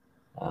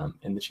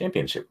in the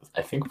championship with,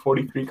 I think,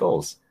 43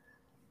 goals.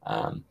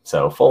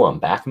 So Fulham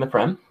back in the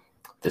Prem,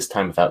 this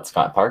time without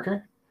Scott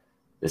Parker,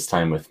 this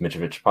time with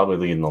Mitrovic probably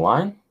leading the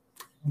line.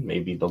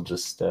 Maybe they'll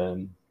just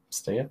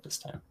stay up this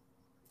time.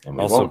 And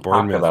we also, won't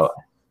talk about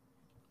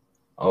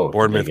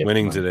Bournemouth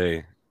winning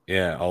today.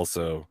 Yeah,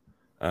 also,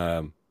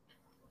 I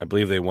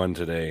believe they won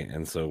today,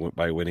 and so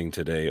by winning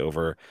today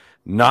over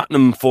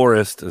Nottingham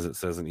Forest, as it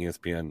says in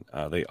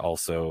ESPN, they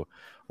also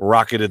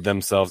rocketed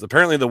themselves.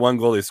 Apparently, the one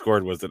goal they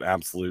scored was an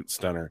absolute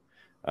stunner.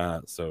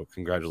 So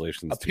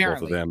congratulations to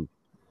both of them.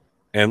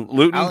 And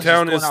Luton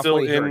Town is still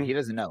in. He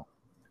doesn't know.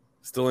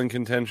 Still in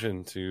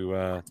contention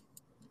to.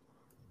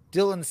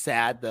 Dylan's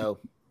sad though.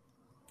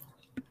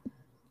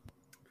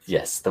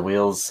 Yes, the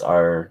wheels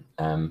are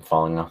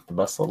falling off the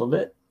bus a little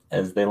bit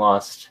as they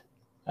lost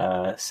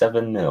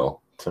 7-0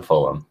 to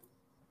Fulham.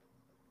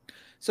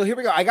 So here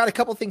we go. I got a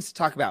couple things to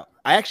talk about.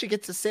 I actually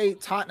get to say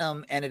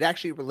Tottenham, and it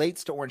actually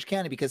relates to Orange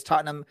County because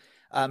Tottenham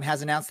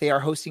has announced they are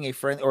hosting a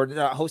friend, or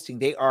not hosting.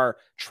 They are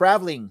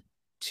traveling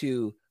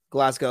to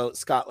Glasgow,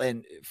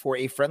 Scotland for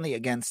a friendly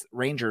against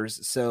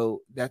Rangers.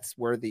 So that's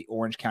where the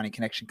Orange County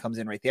connection comes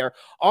in right there.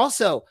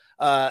 Also,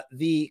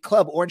 the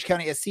club Orange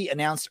County SC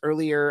announced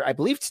earlier, I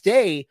believe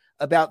today,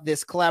 about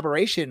this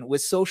collaboration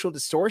with Social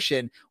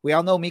Distortion. We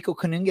all know Miko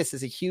Kanungas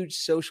is a huge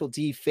Social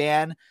D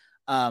fan.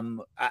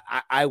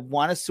 I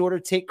want to sort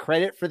of take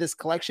credit for this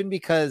collection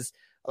because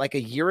like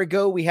a year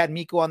ago, we had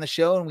Miko on the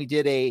show and we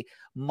did a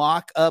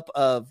mock-up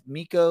of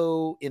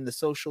Miko in the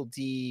Social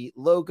D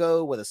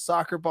logo with a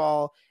soccer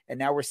ball. And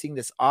now we're seeing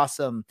this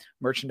awesome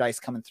merchandise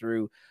coming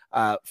through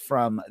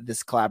from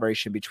this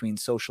collaboration between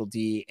Social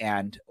D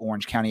and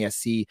Orange County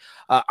SC.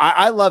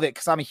 I love it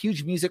because I'm a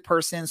huge music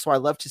person. So I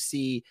love to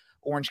see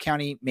Orange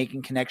County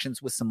making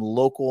connections with some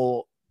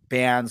local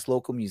bands,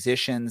 local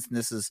musicians. And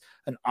this is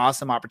an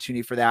awesome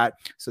opportunity for that.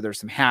 So there's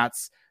some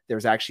hats.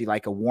 There's actually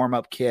like a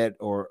warm-up kit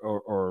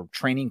or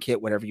training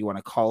kit, whatever you want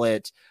to call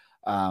it.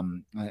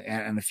 And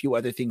a few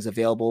other things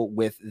available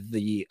with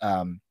the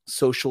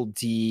Social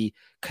D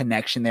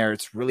connection there.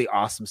 It's really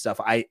awesome stuff.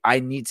 I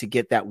need to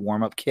get that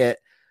warm-up kit.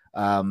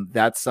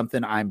 That's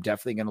something I'm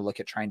definitely going to look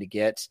at trying to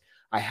get.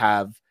 I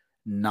have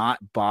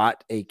not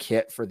bought a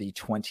kit for the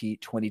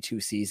 2022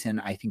 season.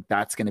 I think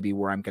that's going to be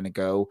where I'm going to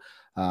go.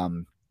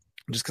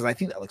 Just because I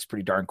think that looks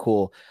pretty darn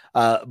cool.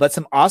 But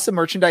some awesome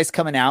merchandise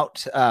coming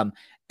out.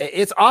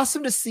 It's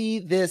awesome to see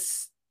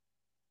this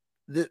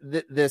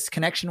this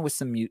connection with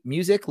some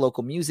music,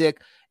 local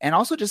music, and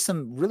also just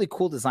some really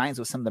cool designs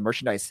with some of the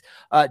merchandise.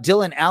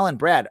 Dylan, Alan,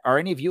 Brad, are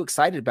any of you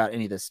excited about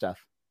any of this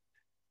stuff?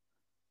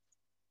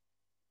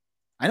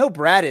 I know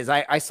Brad is.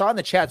 I saw in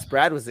the chats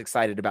Brad was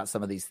excited about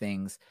some of these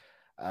things.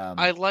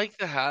 I like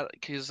the hat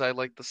because I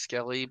like the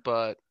Skelly,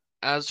 but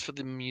as for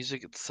the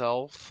music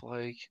itself,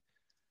 like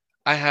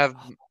I have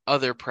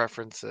other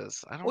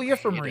preferences. I don't. Well, you're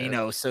from hate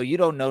Reno, it. so you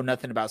don't know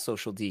nothing about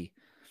Social D.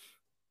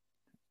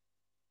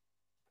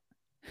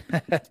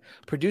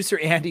 Producer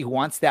Andy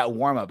wants that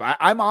warm up.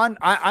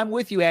 I'm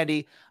with you,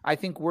 Andy. I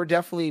think we're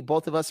definitely,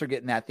 both of us are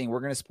getting that thing. We're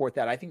going to support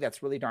that. I think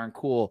that's really darn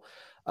cool.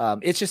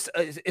 It's just,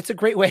 it's a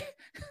great way.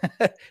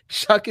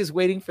 Chuck is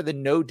waiting for the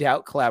No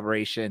Doubt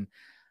collaboration.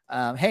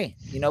 Hey,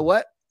 you know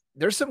what?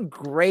 There's some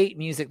great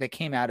music that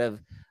came out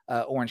of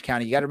Orange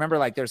County. You got to remember,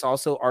 like, there's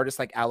also artists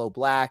like Aloe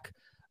Black.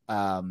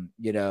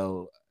 You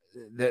know,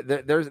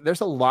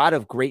 there's a lot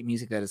of great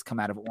music that has come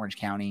out of Orange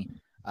County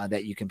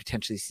that you can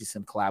potentially see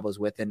some collabos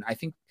with. And I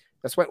think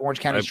that's why Orange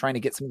County is trying to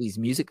get some of these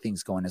music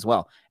things going as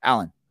well.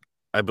 Alan.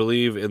 I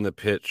believe in the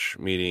pitch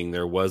meeting,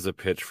 there was a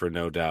pitch for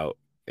No Doubt,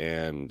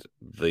 and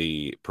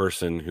the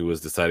person who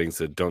was deciding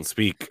said, "Don't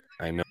speak."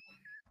 I know.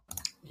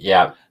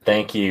 Yeah,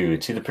 thank you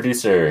to the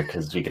producer,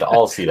 because we could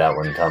all see that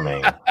one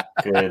coming.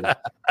 Good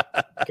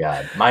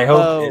God. My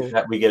hope is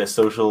that we get a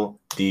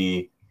Social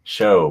D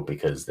show,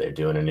 because they're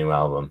doing a new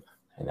album,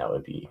 and that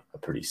would be a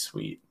pretty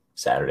sweet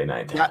Saturday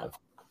night to have.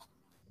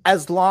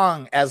 As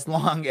long as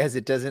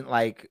it doesn't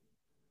like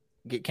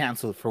get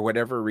canceled for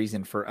whatever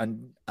reason, for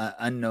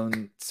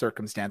unknown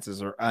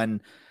circumstances or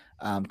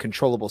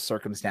uncontrollable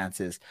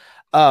circumstances.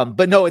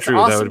 But no, it's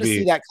awesome to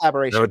see that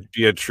collaboration. That would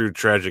be a true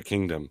Tragic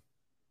Kingdom.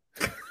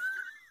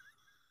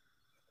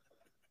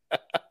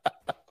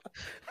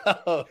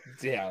 Oh,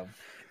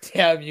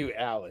 damn you,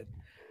 Alan.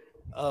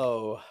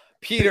 Oh,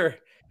 Peter.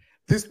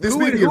 This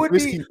may be a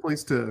risky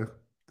place to.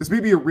 This may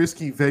be a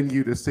risky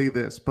venue to say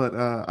this, but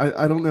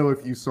I don't know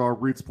if you saw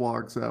Roots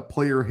Blog's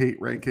player hate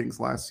rankings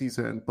last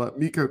season, but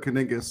Miko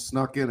Kaningas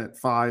snuck in at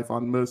 5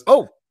 on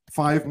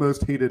 5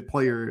 most hated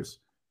players.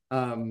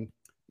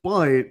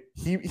 But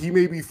he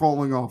may be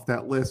falling off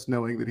that list,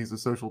 knowing that he's a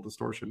Social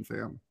Distortion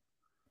fan.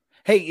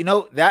 Hey, you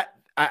know that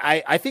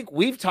I think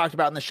we've talked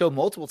about in the show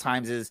multiple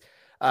times is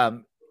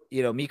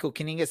Miko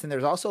Kaningas, and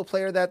there's also a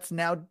player that's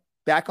now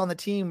back on the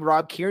team,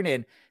 Rob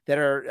Kiernan,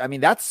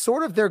 that's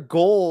sort of their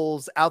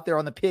goals out there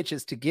on the pitch,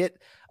 is to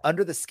get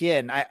under the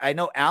skin. I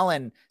know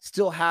Alan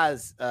still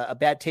has a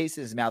bad taste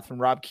in his mouth from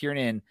Rob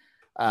Kiernan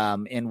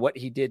and what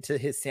he did to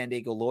his San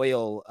Diego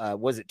Loyal.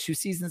 Was it 2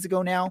 seasons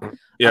ago now?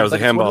 Yeah, it was a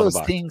handball. Those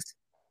things.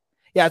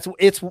 Yeah,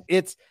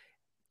 it's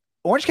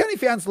Orange County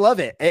fans love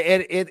it.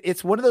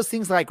 It's one of those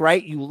things, like,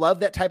 right, you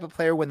love that type of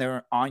player when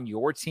they're on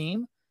your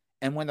team,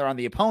 and when they're on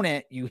the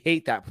opponent, you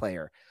hate that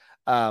player.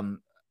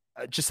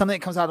 Just something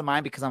that comes out of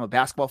mind, because I'm a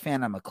basketball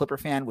fan, I'm a Clipper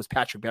fan, was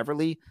Patrick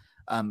Beverly.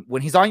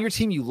 When he's on your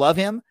team, you love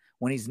him.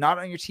 When he's not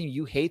on your team,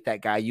 you hate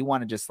that guy. You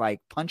want to just like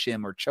punch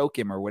him or choke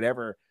him or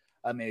whatever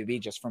maybe,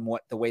 just from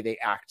the way they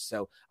act.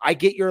 So I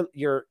get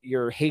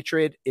your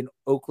hatred in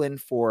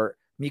Oakland for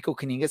Miko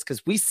Kaningas,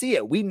 because we see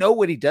it. We know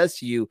what he does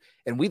to you,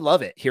 and we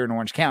love it here in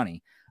Orange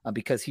County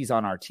because he's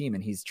on our team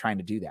and he's trying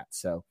to do that.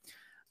 So,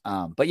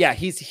 but yeah,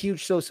 he's a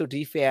huge Social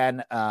D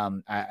fan.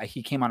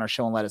 He came on our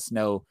show and let us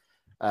know.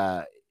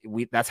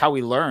 That's how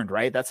we learned,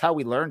 right? That's how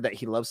we learned that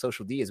he loves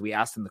Social D, as we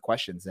asked him the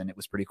questions, and it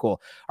was pretty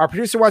cool. Our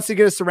producer wants to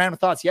get us to random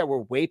thoughts. Yeah, we're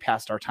way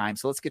past our time,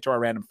 so let's get to our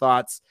random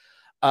thoughts.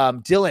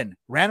 Dylan,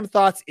 random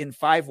thoughts in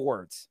 5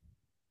 words.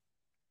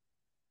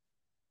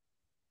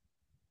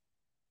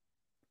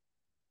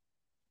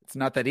 It's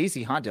not that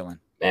easy, huh, Dylan?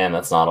 Man,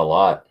 that's not a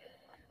lot.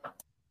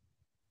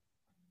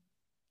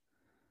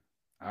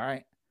 All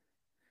right.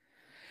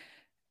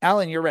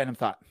 Alan, your random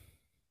thought.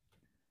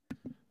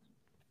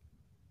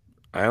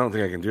 I don't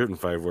think I can do it in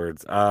 5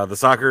 words. The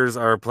Sockers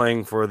are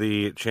playing for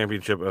the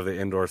championship of the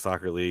Indoor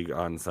Soccer League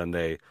on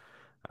Sunday.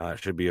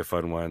 Should be a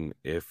fun one.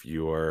 If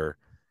you're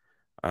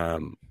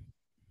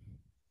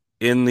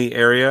in the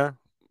area,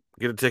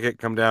 get a ticket,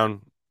 come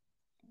down.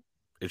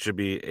 It should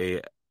be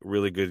a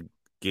really good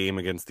game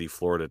against the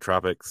Florida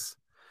Tropics.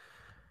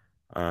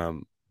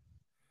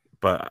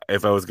 But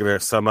if I was going to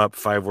sum up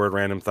 5-word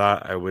random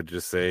thought, I would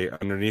just say,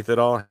 underneath it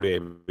all,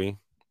 baby.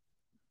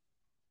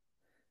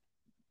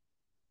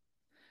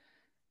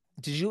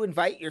 Did you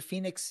invite your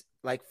Phoenix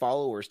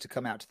followers to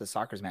come out to the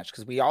Sockers match?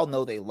 Because we all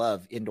know they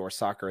love indoor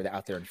soccer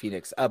out there in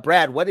Phoenix.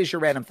 Brad, what is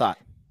your random thought?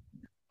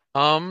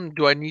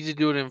 Do I need to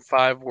do it in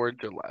 5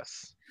 words or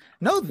less?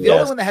 No, the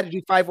only one that had to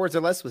do 5 words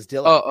or less was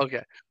Dylan. Oh,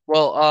 okay.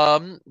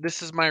 Well,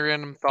 this is my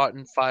random thought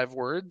in 5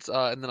 words,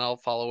 and then I'll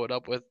follow it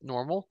up with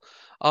normal.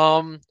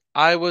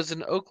 I was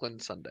in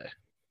Oakland Sunday.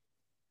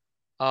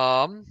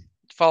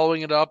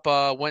 Following it up,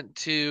 went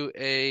to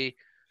a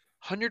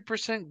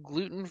 100%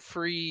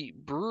 gluten-free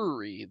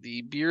brewery.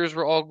 The beers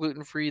were all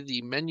gluten-free.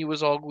 The menu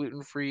was all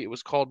gluten-free. It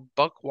was called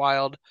Buck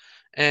Wild,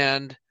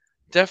 and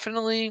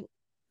definitely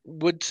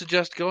would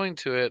suggest going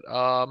to it.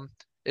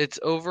 It's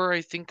over,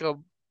 I think,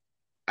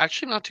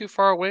 actually not too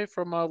far away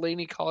from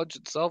Laney College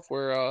itself,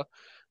 where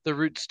the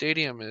Roots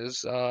Stadium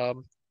is.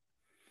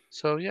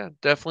 So yeah,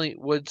 definitely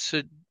would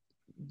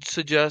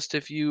suggest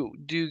if you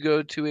do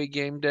go to a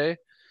game day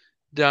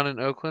down in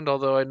Oakland,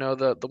 although I know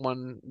that the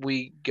one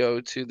we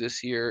go to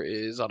this year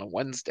is on a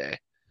Wednesday.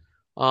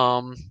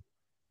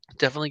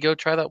 Definitely go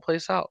try that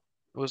place out.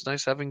 It was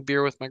nice having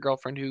beer with my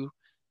girlfriend who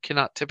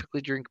cannot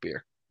typically drink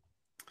beer.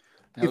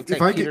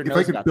 If I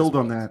could build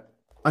on that,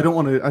 I don't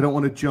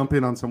want to jump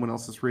in on someone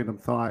else's random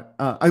thought.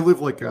 I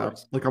live like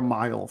a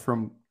mile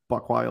from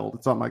Buckwild.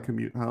 It's on my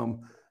commute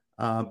home.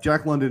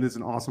 Jack London is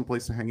an awesome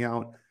place to hang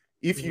out.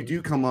 If you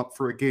do come up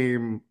for a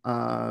game,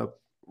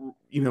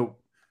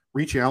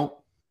 reach out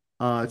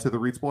to the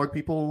Reeds Blog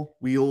people.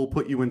 We'll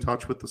put you in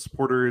touch with the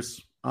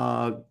supporters.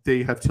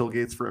 They have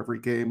tailgates for every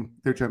game.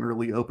 They're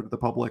generally open to the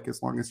public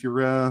as long as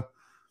you're,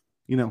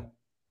 going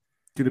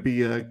to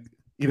be,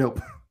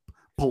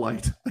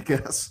 polite, I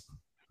guess.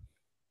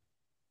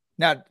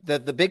 Now,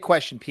 the big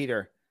question,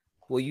 Peter,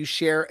 will you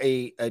share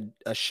a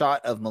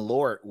shot of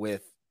Malort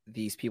with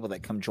these people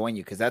that come join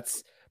you?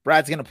 Because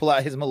Brad's going to pull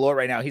out his Malort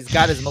right now. He's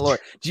got his Malort.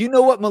 Do you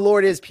know what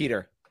Malort is,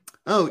 Peter?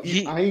 Oh,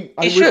 I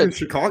lived in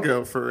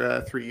Chicago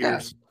for 3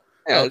 years.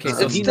 Yeah, okay,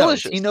 so he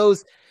knows. He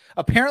knows.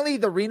 Apparently,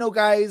 the Reno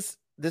guys,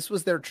 this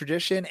was their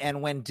tradition.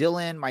 And when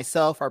Dylan,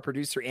 myself, our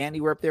producer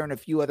Andy were up there, and a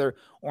few other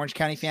Orange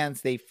County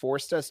fans, they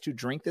forced us to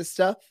drink this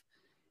stuff.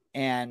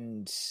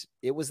 And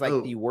it was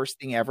like the worst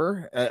thing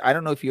ever. I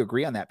don't know if you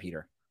agree on that,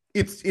 Peter.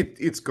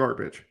 It's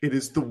garbage. It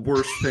is the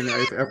worst thing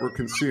I've ever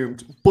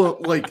consumed.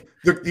 But like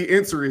the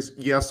answer is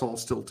yes, I'll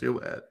still do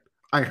it.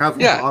 I have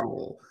a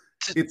bottle.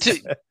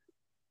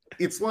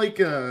 It's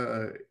like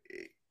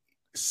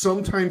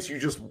sometimes you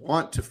just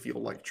want to feel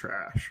like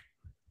trash.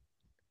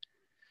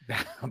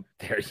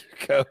 There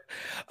you go.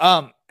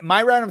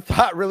 My random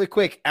thought really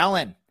quick.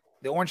 Alan,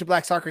 the Orange and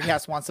Black Soccer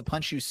Cast wants to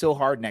punch you so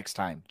hard next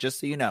time, just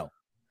so you know.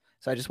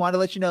 So I just wanted to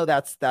let you know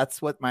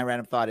that's what my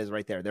random thought is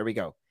right there. There we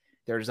go.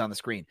 There it is on the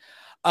screen.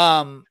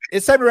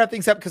 It's time to wrap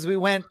things up because we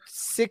went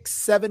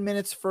 6-7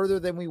 minutes further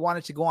than we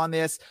wanted to go on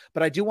this.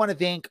 But I do want to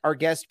thank our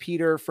guest,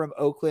 Peter from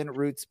Oakland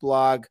Roots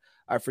Blog,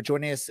 for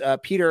joining us.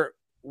 Peter,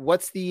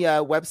 what's the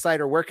website,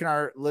 or where can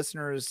our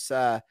listeners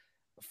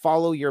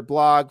follow your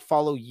blog,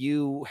 follow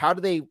you? How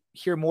do they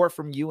hear more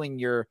from you and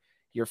your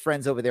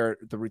friends over there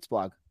at the Roots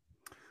Blog?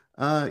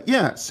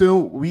 So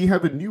we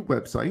have a new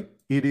website.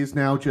 It is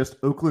now just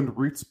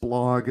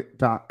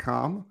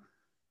oaklandrootsblog.com.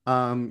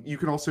 You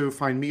can also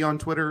find me on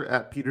Twitter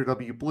at Peter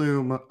W.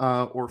 Bloom,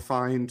 or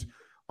find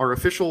our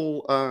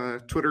official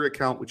Twitter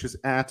account, which is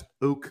at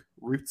Oak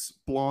Roots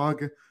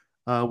Blog,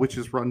 which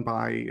is run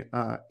by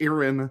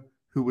Aaron,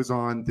 who was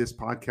on this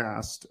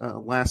podcast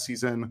last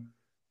season.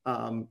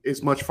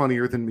 Is much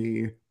funnier than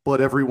me,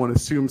 but everyone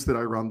assumes that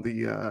I run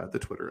the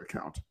Twitter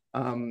account.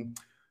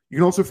 You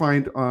can also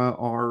find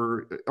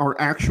our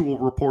actual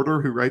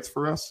reporter who writes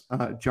for us,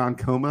 John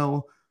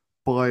Como,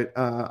 but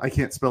I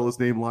can't spell his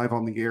name live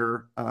on the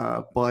air.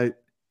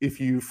 But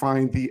if you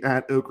find the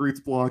at Oak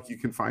Roots Blog, you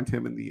can find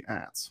him in the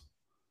ats.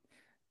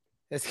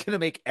 It's going to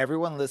make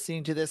everyone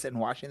listening to this and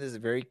watching this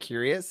very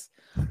curious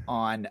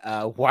on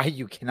why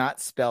you cannot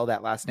spell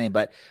that last name.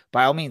 But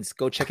by all means,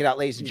 go check it out,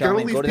 ladies and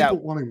gentlemen. Go to that.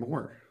 Wanting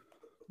more.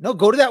 No,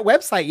 go to that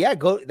website. Yeah,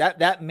 go.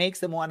 That makes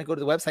them want to go to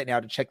the website now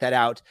to check that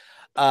out.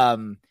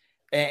 And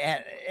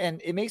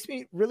it makes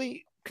me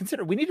really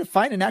consider we need to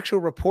find an actual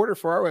reporter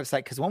for our website,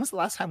 because when was the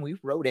last time we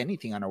wrote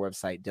anything on our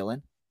website,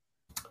 Dylan?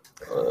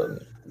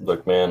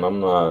 Look, man, I'm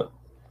not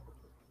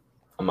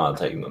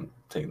taking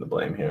the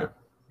blame here.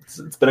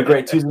 It's been a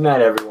great Tuesday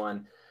night,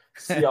 everyone.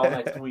 See y'all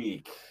next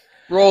week.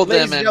 Roll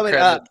them in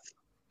credits.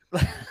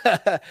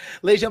 Ladies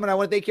and gentlemen, I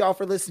want to thank you all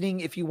for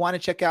listening. If you want to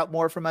check out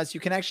more from us, you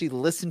can actually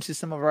listen to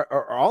some of our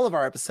or all of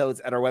our episodes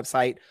at our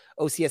website,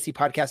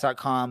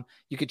 ocscpodcast.com.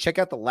 You could check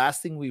out the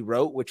last thing we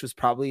wrote, which was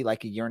probably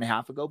like a year and a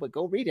half ago, but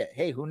go read it.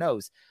 Hey, who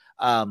knows?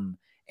 And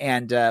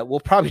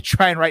we'll probably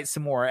try and write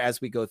some more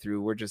as we go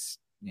through. We're just,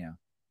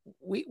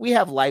 we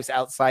have lives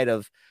outside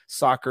of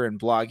soccer and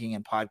blogging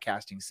and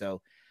podcasting.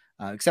 So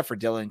except for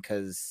Dylan,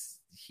 because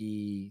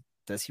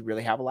does he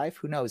really have a life?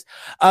 Who knows?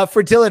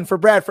 For Dylan, for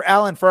Brad, for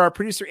Alan, for our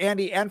producer,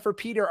 Andy, and for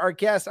Peter, our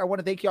guest, I want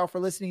to thank you all for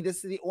listening. This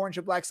is the Orange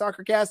and Black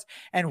Soccer Cast,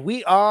 and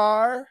we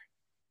are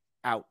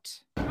out.